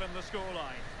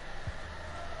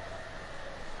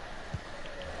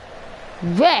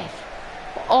 Ref.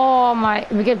 Oh my.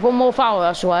 We get one more foul,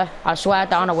 I swear. I swear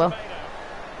down I will.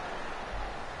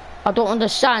 I don't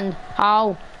understand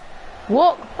how.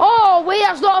 What? Oh, wait,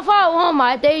 that's not a foul. Oh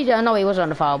my days. I know he was on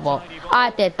the foul, but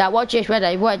I did that. Watch this,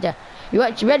 ready. You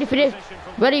ready for this?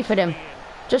 Ready for them?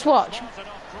 Just watch.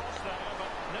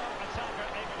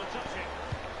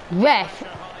 Ref.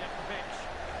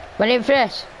 Ready for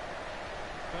this?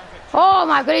 Oh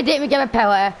my God, he didn't even give a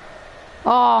penalty.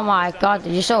 Oh my God,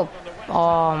 you're so.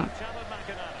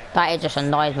 That just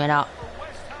annoys me now.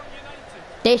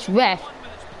 This ref.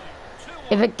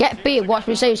 If it get beat, watch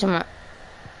me say something.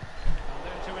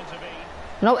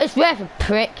 No, it's ref, a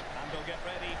prick.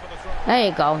 There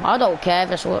you go. I don't care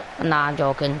if it's what. Nah, I'm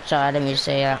joking. Sorry, I didn't mean to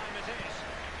say that.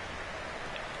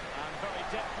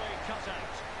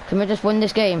 Can we just win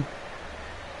this game?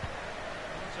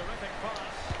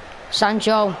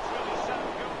 Sancho.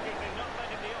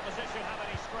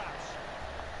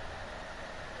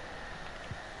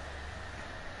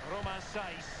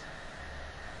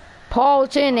 Paul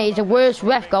Tierney is the worst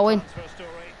ref going.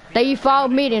 They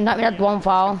fouled me, and that we had one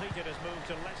foul. I think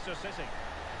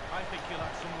he'll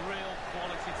have some real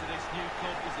quality to this new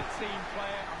club. He's a team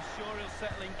player. I'm sure he'll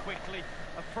settle in quickly.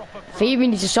 A proper. Phoebe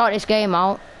needs to sort this game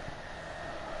out.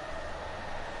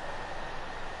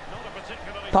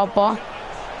 Pogba.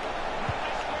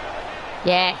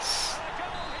 Yes.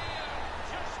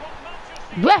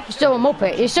 Ref is still a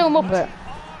muppet. He's still a muppet.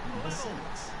 Number 6,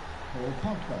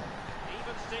 Paul Pogba.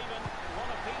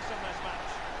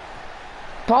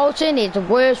 Paul Tierney is the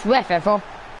worst ref ever.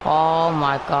 Oh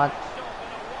my God.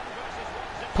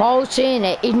 Paul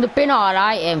Tierney, he's been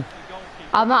alright him.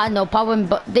 I'm not had no problem,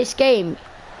 but this game,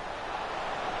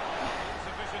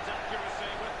 Insufficient accuracy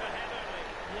with the head only.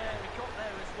 Yeah, he got there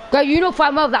as well. girl, you know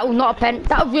fine well that will not a pen.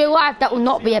 That was real life. That will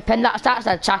not be a pen. That's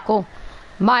a tackle.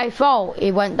 My fault.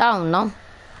 He went down, no?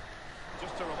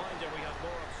 Just a reminder, we have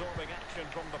more absorbing action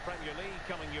from the Premier League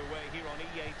coming your way here on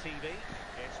EA TV.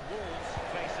 It's Wolves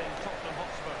facing Tottenham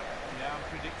Hotspur. Yeah, I'm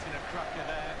predicting a cracker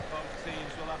there. Both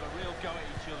teams will have a real go at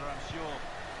each other, I'm sure.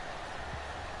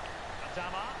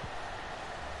 Adama.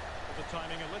 With the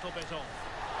timing a little bit off.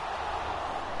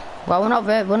 Well,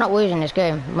 we're not losing this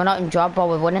game. We're not in job, but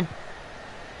we're winning.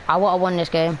 I would have won this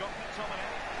game. Got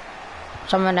McTominay.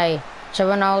 Somebody to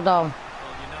Ronaldo. Well,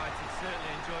 United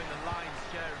certainly enjoying the lion's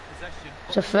share of possession.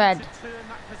 But To we need Fred. to turn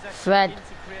that possession Fred.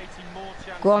 into creating more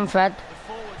chances. Go on, Fred. The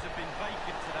forwards have been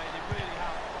vacant today, they really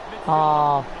have. Midfield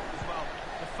Oh. open up as well.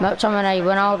 The fans McTominay,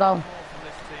 expect Ronaldo. more from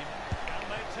this team. Can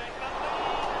they take that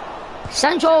lead?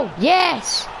 Sancho,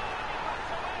 yes!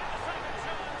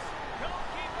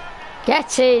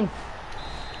 Get in. Well,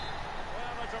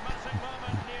 a dramatic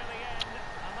moment near the end,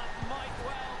 and that might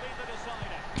well be the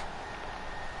decider.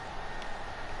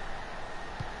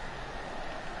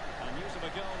 And news of a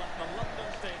goal at the London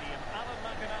Stadium. Alan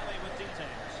McInally with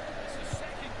details. It's the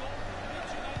second goal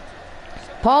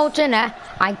originated. Paul Tinner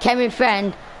and Kevin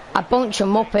Friend, a bunch of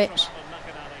muppets. Alan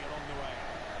McInally along the way.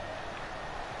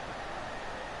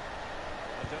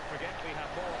 And don't forget, we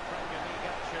have more Premier League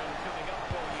action coming up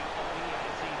for you on EA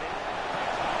TV.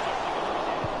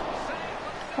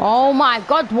 Oh my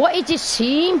God, what is this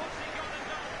team?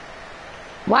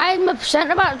 Why is my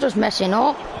centre back just messing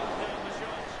up?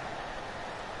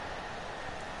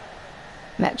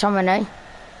 McTominay.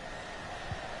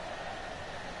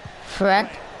 Fred.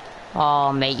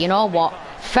 Oh mate, you know what?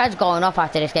 Fred's going off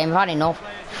after this game. I've had enough.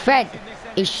 Fred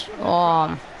is Drive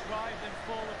them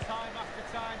forward time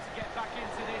after time to get back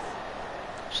into this.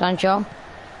 Sancho.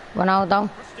 Ronaldo.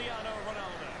 Cristiano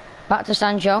Ronaldo. Back to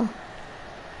Sancho. They need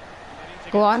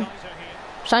to Go get on. tighter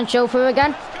here. Sancho through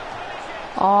again.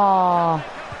 Oh.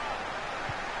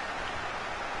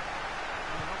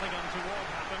 Nothing untoward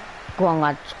happened. Go on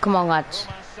lads. Come on lads.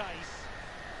 Romain Saiss.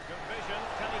 Good vision.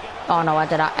 Can he get it? Oh no,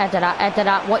 head of that, head of that, head of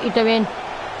that. What you doing?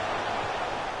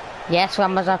 Yes,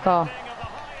 Ramazako. Of the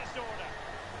highest order.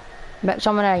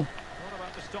 McTominay. What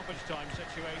about the stoppage time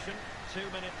situation? 2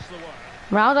 minutes the word.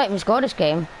 Ronaldo didn't even score this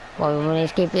game. Well, we need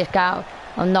to keep this guy.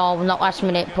 Oh no, not last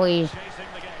minute, please. Chasing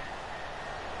the game.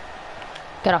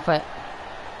 Get off it.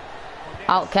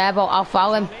 I don't care about. I'll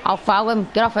foul him. I'll foul him.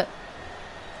 Get off it.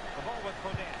 The ball with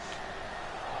Podence.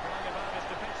 Going about his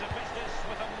defensive business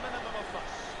with a minimum of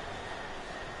fuss.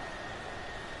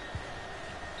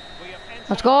 We have entered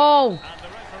Let's go, and the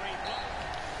referee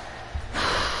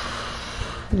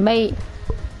blows. mate.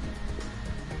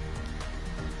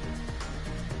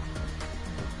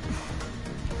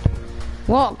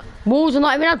 Look, Wolves have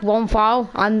not even had one foul,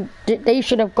 and they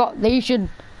should have got. They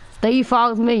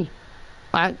fouled me,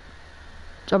 like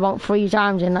about 3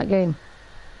 times in that game.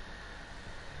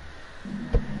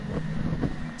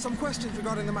 Some questions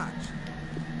regarding the match.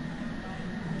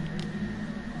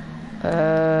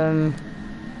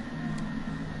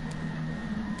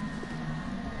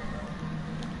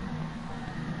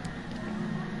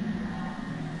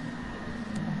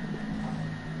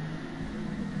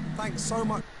 Thanks so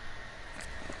much.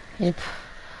 Yep.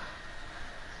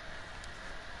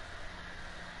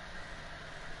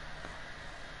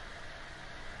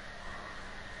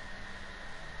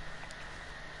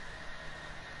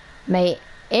 Mate,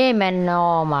 amen.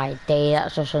 Oh my day,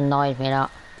 that just annoys me. That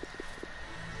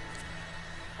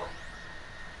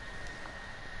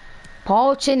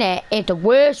Paul Tinnett is the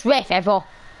worst ref ever.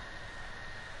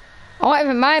 I don't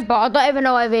even mind, but I don't even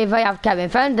know if I have Kevin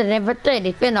Friend and everything.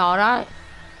 It's been alright.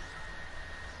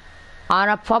 And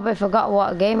I probably forgot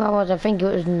what game I was. I think it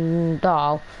was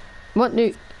Doll. What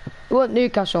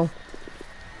Newcastle?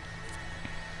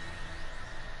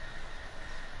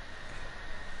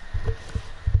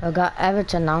 I got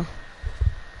Everton now.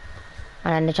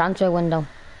 And then the transfer window.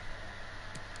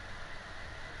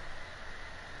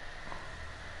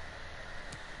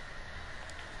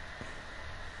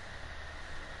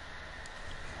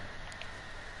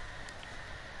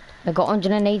 They got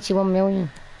 181 million.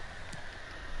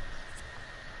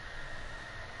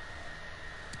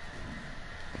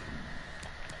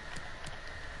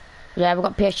 Yeah, we've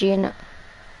got PSG in it.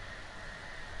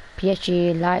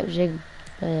 PSG, Leipzig.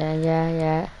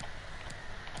 Yeah.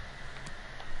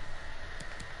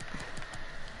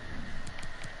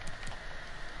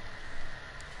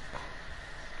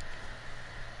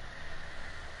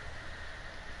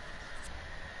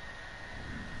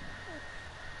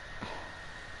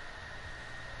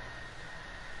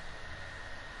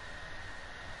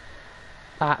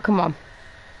 Alright, come on.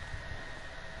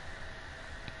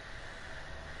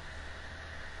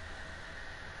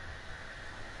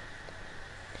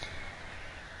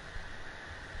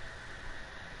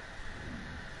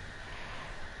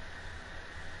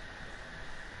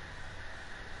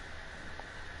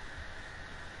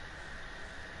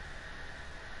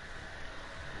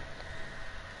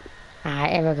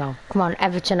 Alright, here we go. Come on,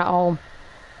 Everton at home.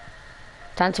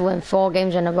 Time to win 4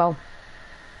 games in a row.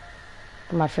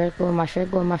 Go Manchestet, go Manchestet,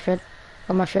 go Manchestet,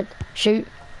 go Manchestet. Shoot.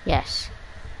 Yes.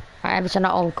 Alright, Everton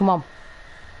at home, come on.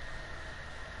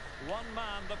 One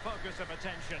man the focus of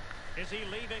attention. Is he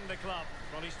leaving the club?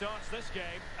 Well, he starts this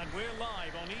game, and we're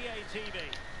live on EA TV.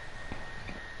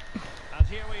 And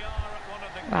here we are at one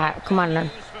of the Right, come on then.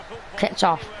 venues for football Kicks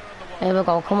off. anywhere in the world. Here we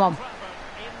go, come on. In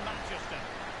Manchester.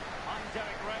 I'm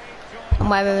Derek Ray, joined I'm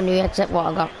wearing a new headset, what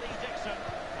I got. by Lee Dixon.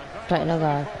 And Straight in the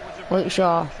guy. forward to Luke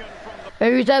Shaw. from the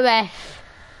Who's the ref?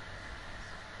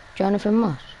 Jonathan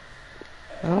Moss.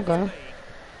 Okay.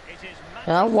 It is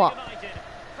So Manchester what? United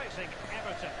facing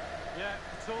Everton. Yeah,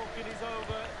 the talking is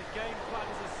over, the game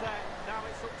plans are set, now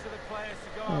it's up to the players to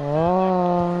go out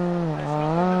Oh, there. There's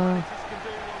nothing the managers can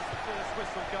do once the first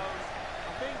whistle goes.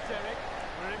 I think, Derek,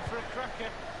 we're in for a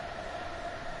cracker.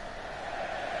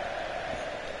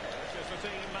 Just the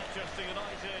team Manchester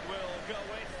United will go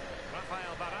with.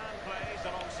 Rafael Varane plays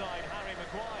alongside Harry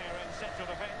Maguire in central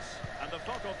defence. And the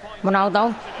focal point...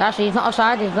 Ronaldo. That's he's not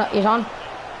offside, he's on.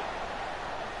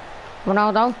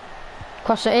 Ronaldo.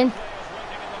 Cross it in.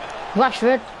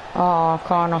 Rashford. Oh,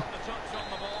 corner.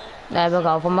 There we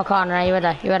go, from the corner. You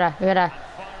ready? You ready? You ready?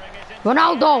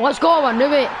 Ronaldo, let's go. I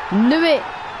knew it. Knew it.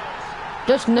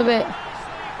 Just knew it.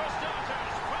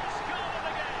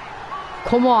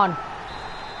 Come on.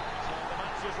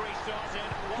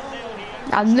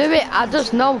 I knew it. I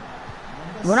just know.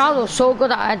 Ronaldo's so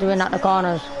good at heading at the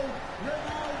corners.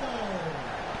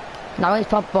 Now he's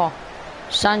Pogba.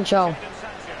 Sancho.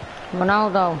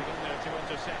 Ronaldo.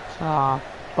 Oh,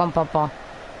 go on, Pogba.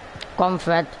 Go on,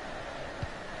 Fred.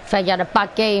 Fred, you had a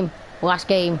bad game last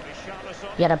game.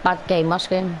 You had a bad game last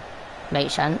game.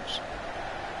 Makes sense.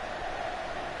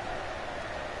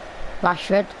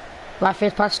 Rashford.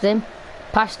 Rashford past him.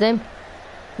 Past him.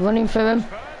 Running through him.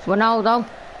 Ronaldo.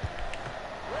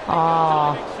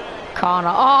 Oh,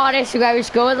 corner. Oh, this is where he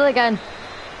scores again.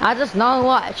 I just know,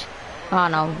 watch. Oh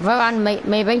no, Varane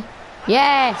maybe.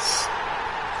 Yes!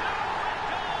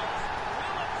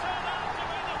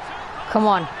 Come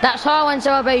on, that's Haaland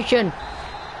celebration.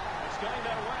 It's going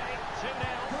their way, 2-0.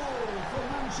 Goal for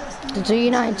Manchester To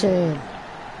United.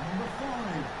 Number 5,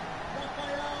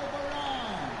 Rafael Varane.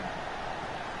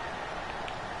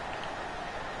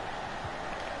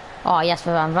 Oh yes,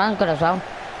 Varane. Varane's good as well.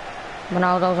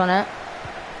 Ronaldo's on it.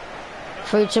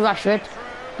 Through to Rashford.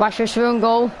 Rashford's through and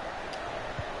goal.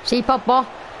 See Pogba.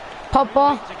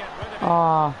 Pogba.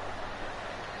 Oh.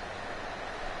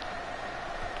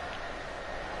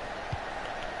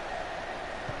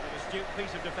 An astute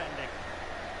piece of defending.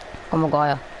 Go on,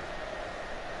 Maguire.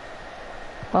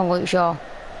 Go on, Luke Shaw.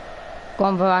 Go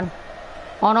on, Varane.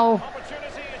 Oh no.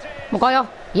 Opportunity it is. Maguire.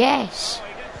 Yes. Oh,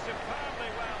 he did superbly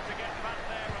well to get back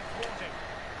there and thwart it.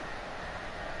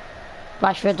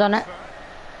 Rashford's on it.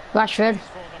 Rashford.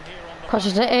 For them here on the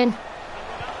Crosses it in.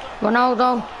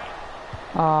 Ronaldo.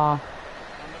 Oh.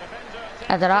 and the defender takes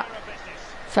Header care up. of business.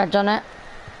 Fred's on it.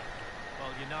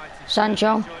 Well, United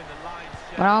Sancho. joined the lines,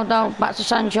 yeah. Ronaldo. Back to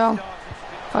Sancho.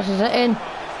 Crosses it in.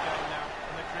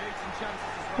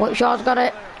 Luke Shaw's got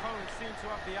it.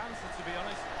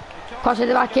 Crosses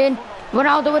it back in.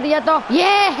 Ronaldo with the header.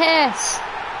 Yes!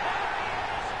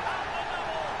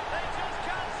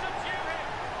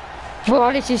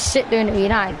 Bro, this is sick doing it with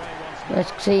United.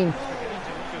 This team.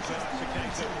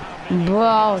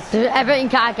 Bro, everything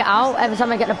can't get out. Every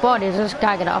time I get the ball, they just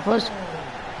can't get it off us.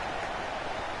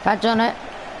 Fed's on it.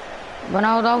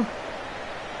 Ronaldo.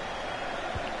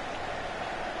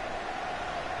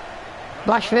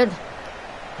 Rashford.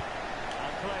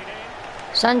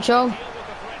 Sancho.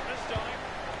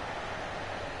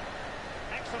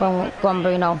 Go on,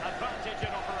 Bruno. Advantage in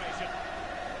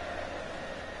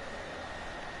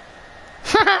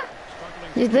operation.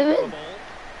 He's doing it.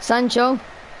 Sancho.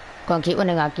 Go on, keep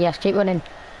running, Ag. Yes, keep running.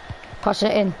 Cross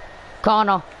it in.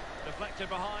 Corner. Deflected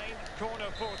behind.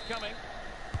 Corner forthcoming.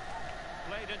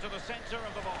 Played into the centre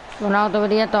of the box. Ronaldo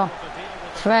with the header.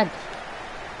 Fred.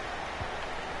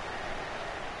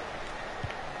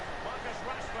 Marcus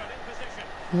Rashford in position.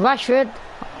 Rashford.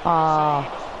 Oh.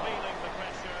 Feeling the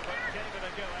pressure, but gave it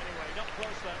a go anyway. Not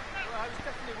close though. Well, it was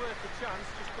definitely worth the chance,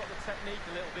 just got the technique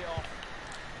a little bit off.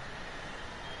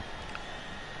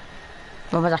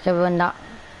 What was I win that?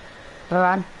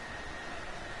 Varane.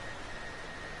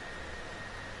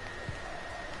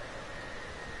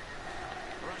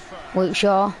 Luke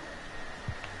Shaw.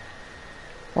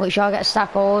 Luke Shaw gets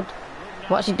tackled.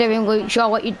 What's he doing, Luke Shaw?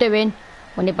 What you doing?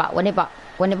 Win it back, win it back,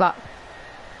 win it back.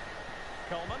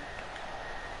 Coleman.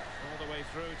 All the way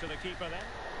through to the keeper then.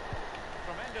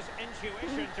 Tremendous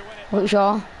intuition to win it. Luke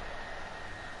Shaw.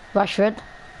 Rashford.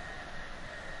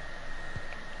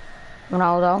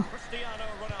 Ronaldo. Cristiano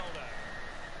Ronaldo.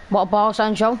 What a ball,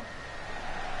 Sancho.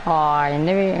 Oh, I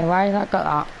knew it. Why did I got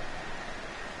that?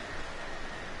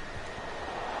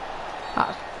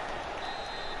 That's...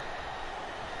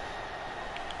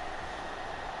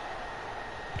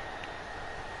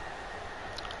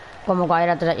 Oh my god,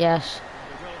 I did it, yes.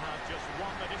 We will have just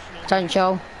one additional.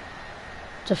 Sancho.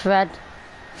 To Fred.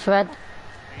 Fred.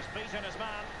 He's beaten his man.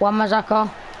 One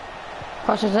Mazaka.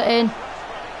 Crosses it in.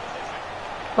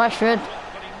 Rashford.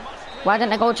 But he must Why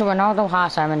didn't I go to Ronaldo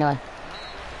half time anyway?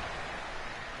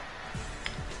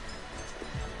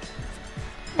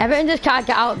 Everton just can't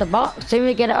get out of the box. Soon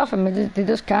we get it off and they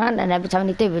just can't, and every time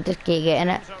they do, we just keep getting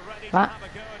it. are ready to Right. have a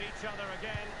go at each other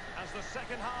again as the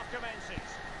second half commences.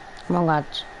 Come on,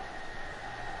 lads.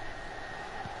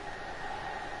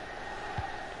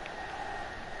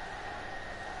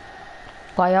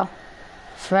 Player.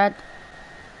 Fred.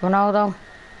 Ronaldo.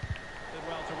 Did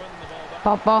well to win the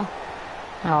ball back. Pogba.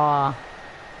 Oh.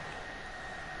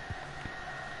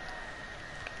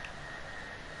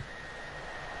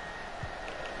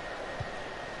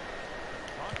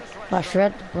 Marcus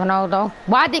Rashford. Ronaldo.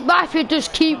 Why did Rashford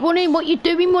just keep running? What you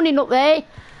doing running up there?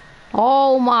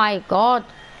 Oh my god.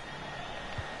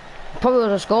 Probably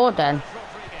would have scored then.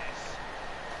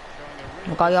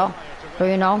 Rodriguez. Maguire.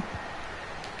 Bruno.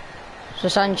 So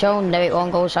Sancho. No, it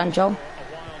won't go Sancho. A while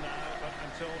now, but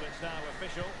I'm told it's now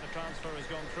official. The transfer has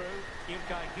gone through.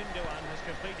 Ilkay Gündoğan has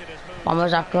completed his move. One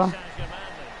was to Akko. Paris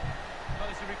Saint-Germain. Well,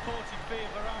 it's a reported fee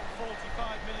of around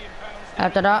 £45 million.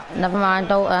 After that, never mind,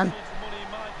 don't Money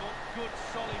in my book. Good,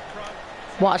 solid pro.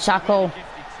 What a tackle.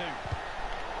 Gifted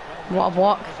too. What a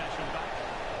block. Possession back.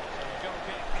 So a goal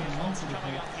kick is what's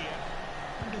coming up here.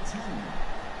 Number 10.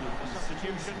 A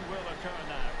substitution will occur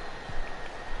now.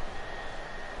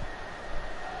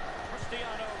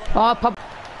 Cristiano Oh, Ronaldo.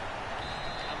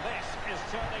 And this is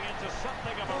turning into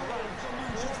something of a run.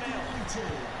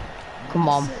 4-0. come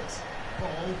on. 6. Paul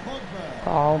Pogba.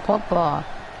 Oh, Pogba.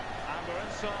 And we're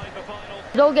inside the final.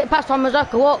 Don't get past Van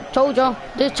Mazaka. Look, told you.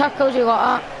 These tackles you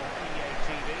got that. EA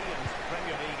TV and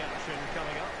Premier League action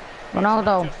coming up.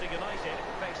 Ronaldo. Manchester United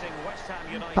facing West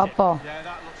Ham United. Pogba. Yeah,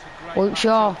 that looks a great Luke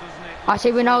Shaw. matchup, doesn't it? I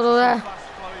see Ronaldo there.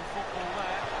 Fast-flowing football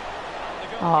there.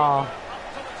 And the Oh. goalkeeper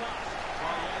up to the task.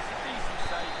 Well, yeah, it's a decent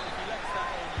save, but if he lets that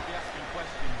in, you'll be asking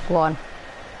questions. Go on.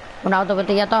 Ronaldo with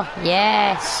the other.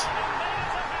 Yes.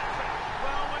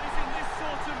 Well, when he's in this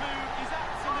sort of mood, he's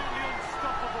absolutely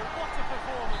unstoppable. What a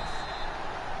performance.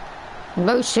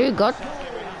 Looks too good. We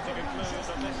have to conclude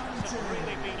that this hasn't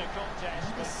really been a contest,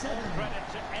 but all credit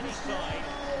to any side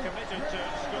committed to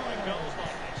scoring goals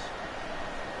like this.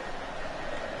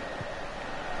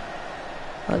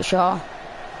 Luke Shaw.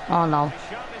 Oh no.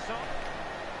 Richarlison.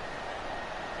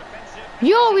 Defensive.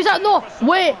 Yo, is that no?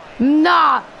 Wait,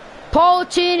 nah. Paul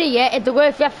Tierney, yeah, is the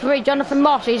worst referee. Jonathan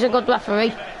Moss, he's a good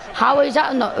referee. How is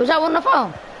that not? Was that one on the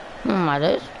phone? That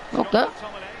is. Okay. McTominay.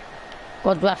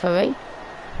 Good referee. Well,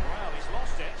 he's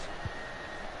lost it.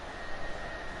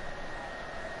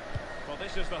 Well,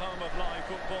 this is the home of live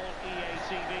football, EA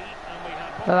TV, and we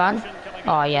have one Varane. action coming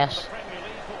Oh, up in yes. the Premier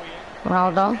League for you.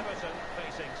 Ronaldo. Everton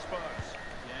facing Spurs.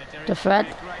 Yeah, Derek, To Fred.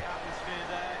 great atmosphere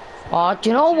there. Oh, do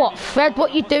you know what? Fred,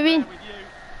 what you doing? With you.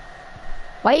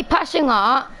 Why are you passing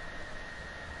like that?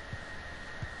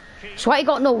 So why you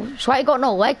got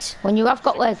no legs when you have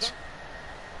got legs?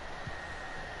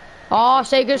 Oh,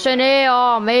 Sigurdsson here,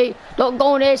 oh mate. Don't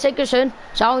go near Sigurdsson.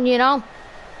 Sound you know.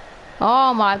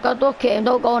 Oh my god, look at him,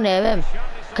 don't go near him.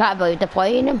 Can't believe they're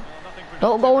playing him.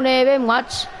 Don't go near him,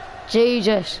 lads.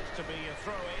 Jesus. To be a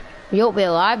throw-in. You won't be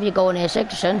alive if you go near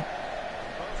Sigurdsson.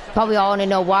 Probably only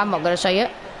know why, I'm not going to say it.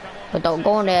 But don't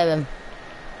go near him.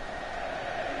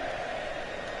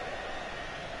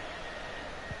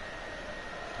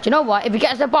 Do you know what? If he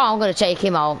gets the ball, I'm going to take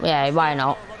him out. Yeah, why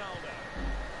not?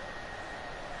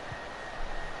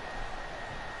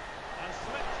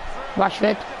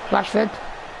 Rashford. Rashford.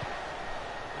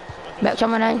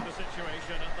 McTominay. The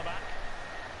situation at the back.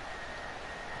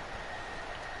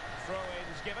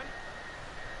 Throw-ins given.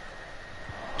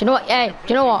 Do you know what? Hey, do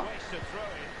you know what? Wasted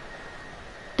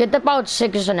throw-in. Get the ball to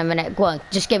Sigurdsson a minute. Go on.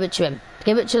 Just give it to him.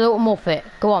 Give it to the little Muppet.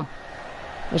 Go on.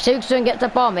 If Sigurdsson gets the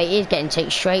ball, mate, he's getting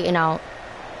taken straight in out.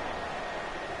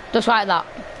 Just like that.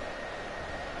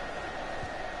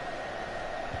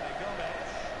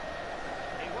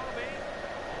 He will be.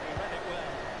 He read it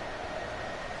well.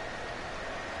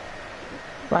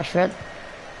 Rashford.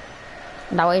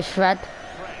 Now it's Fred.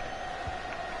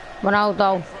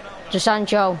 Ronaldo. To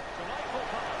Sancho.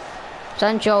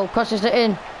 Sancho crosses it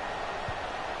in.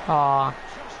 Oh.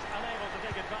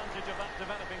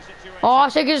 Oh, I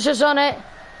think it's just on it.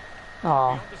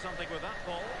 Oh.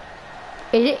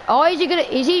 Is it? Oh, is he gonna?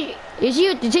 Is he?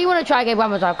 Does he want to try and get one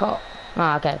more time?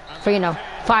 Oh, okay. 3-0.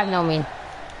 5-0 mean.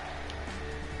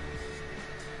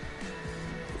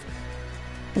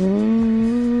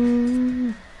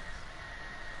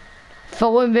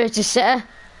 Fulham versus City.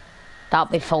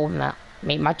 That'll be Fulham, that.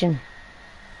 Me imagine.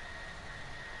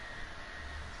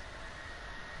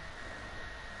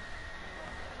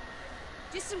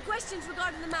 Just some questions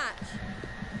regarding the match.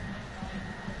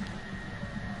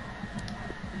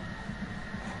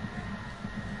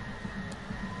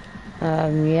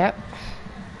 Yep.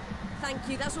 Thank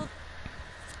you, that's all.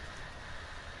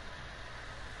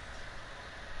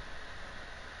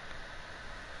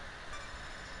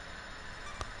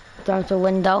 Down to the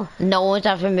window. No one's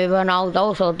having me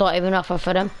Ronaldo, so don't even offer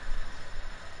for him.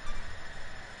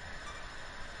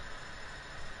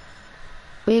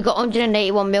 We've got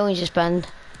 181 million to spend.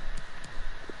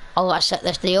 Oh, let's set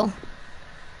this deal.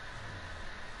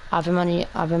 Have him on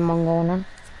going on.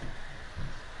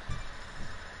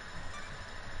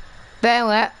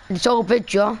 Anyway, it's all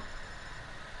picture.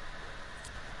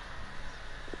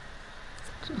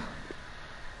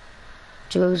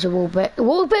 Choose a Wolbeck.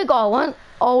 Wolbeck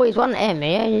always want him,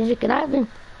 yeah? You can have him.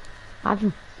 Have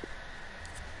him.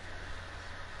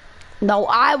 No,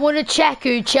 I want to check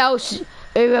who Chelsea,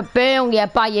 who are Burnley are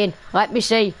buying. Let me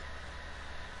see.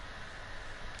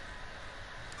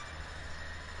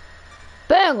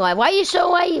 Burnley, why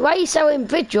are you selling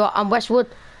Vidra and Westwood?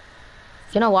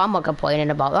 You know what, I'm not complaining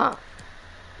about that.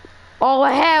 Oh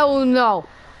hell no!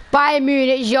 Bayern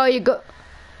Munich, yo, you got.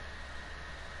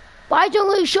 Why don't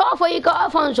you lose shot where you got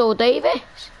Alphonso Davies?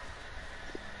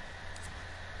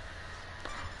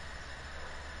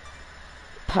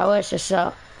 Paris is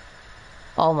so.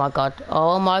 Oh my god!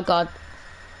 Oh my god!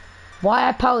 Why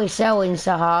are Paris selling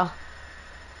Sahar?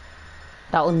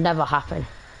 That will never happen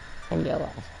in real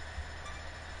life.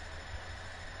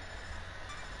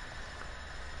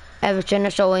 Everton are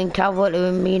showing Calvert,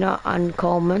 Mina and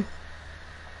Coleman.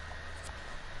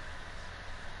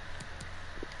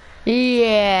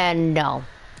 Yeah, no.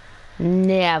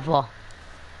 Never.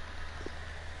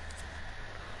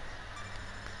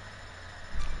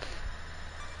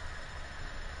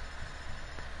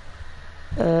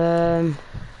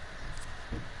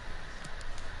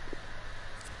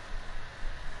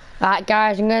 Alright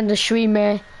guys, I'm going to stream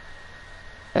here.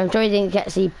 I'm sorry you didn't get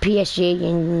to see PSG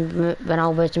and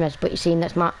Ronaldo versus Messi, but you've seen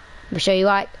that's Matt. Make sure you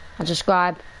like and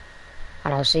subscribe,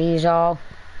 and I'll see you all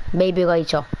maybe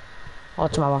later or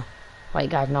tomorrow. Let you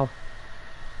guys know.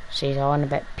 See you all in a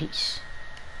bit. Peace.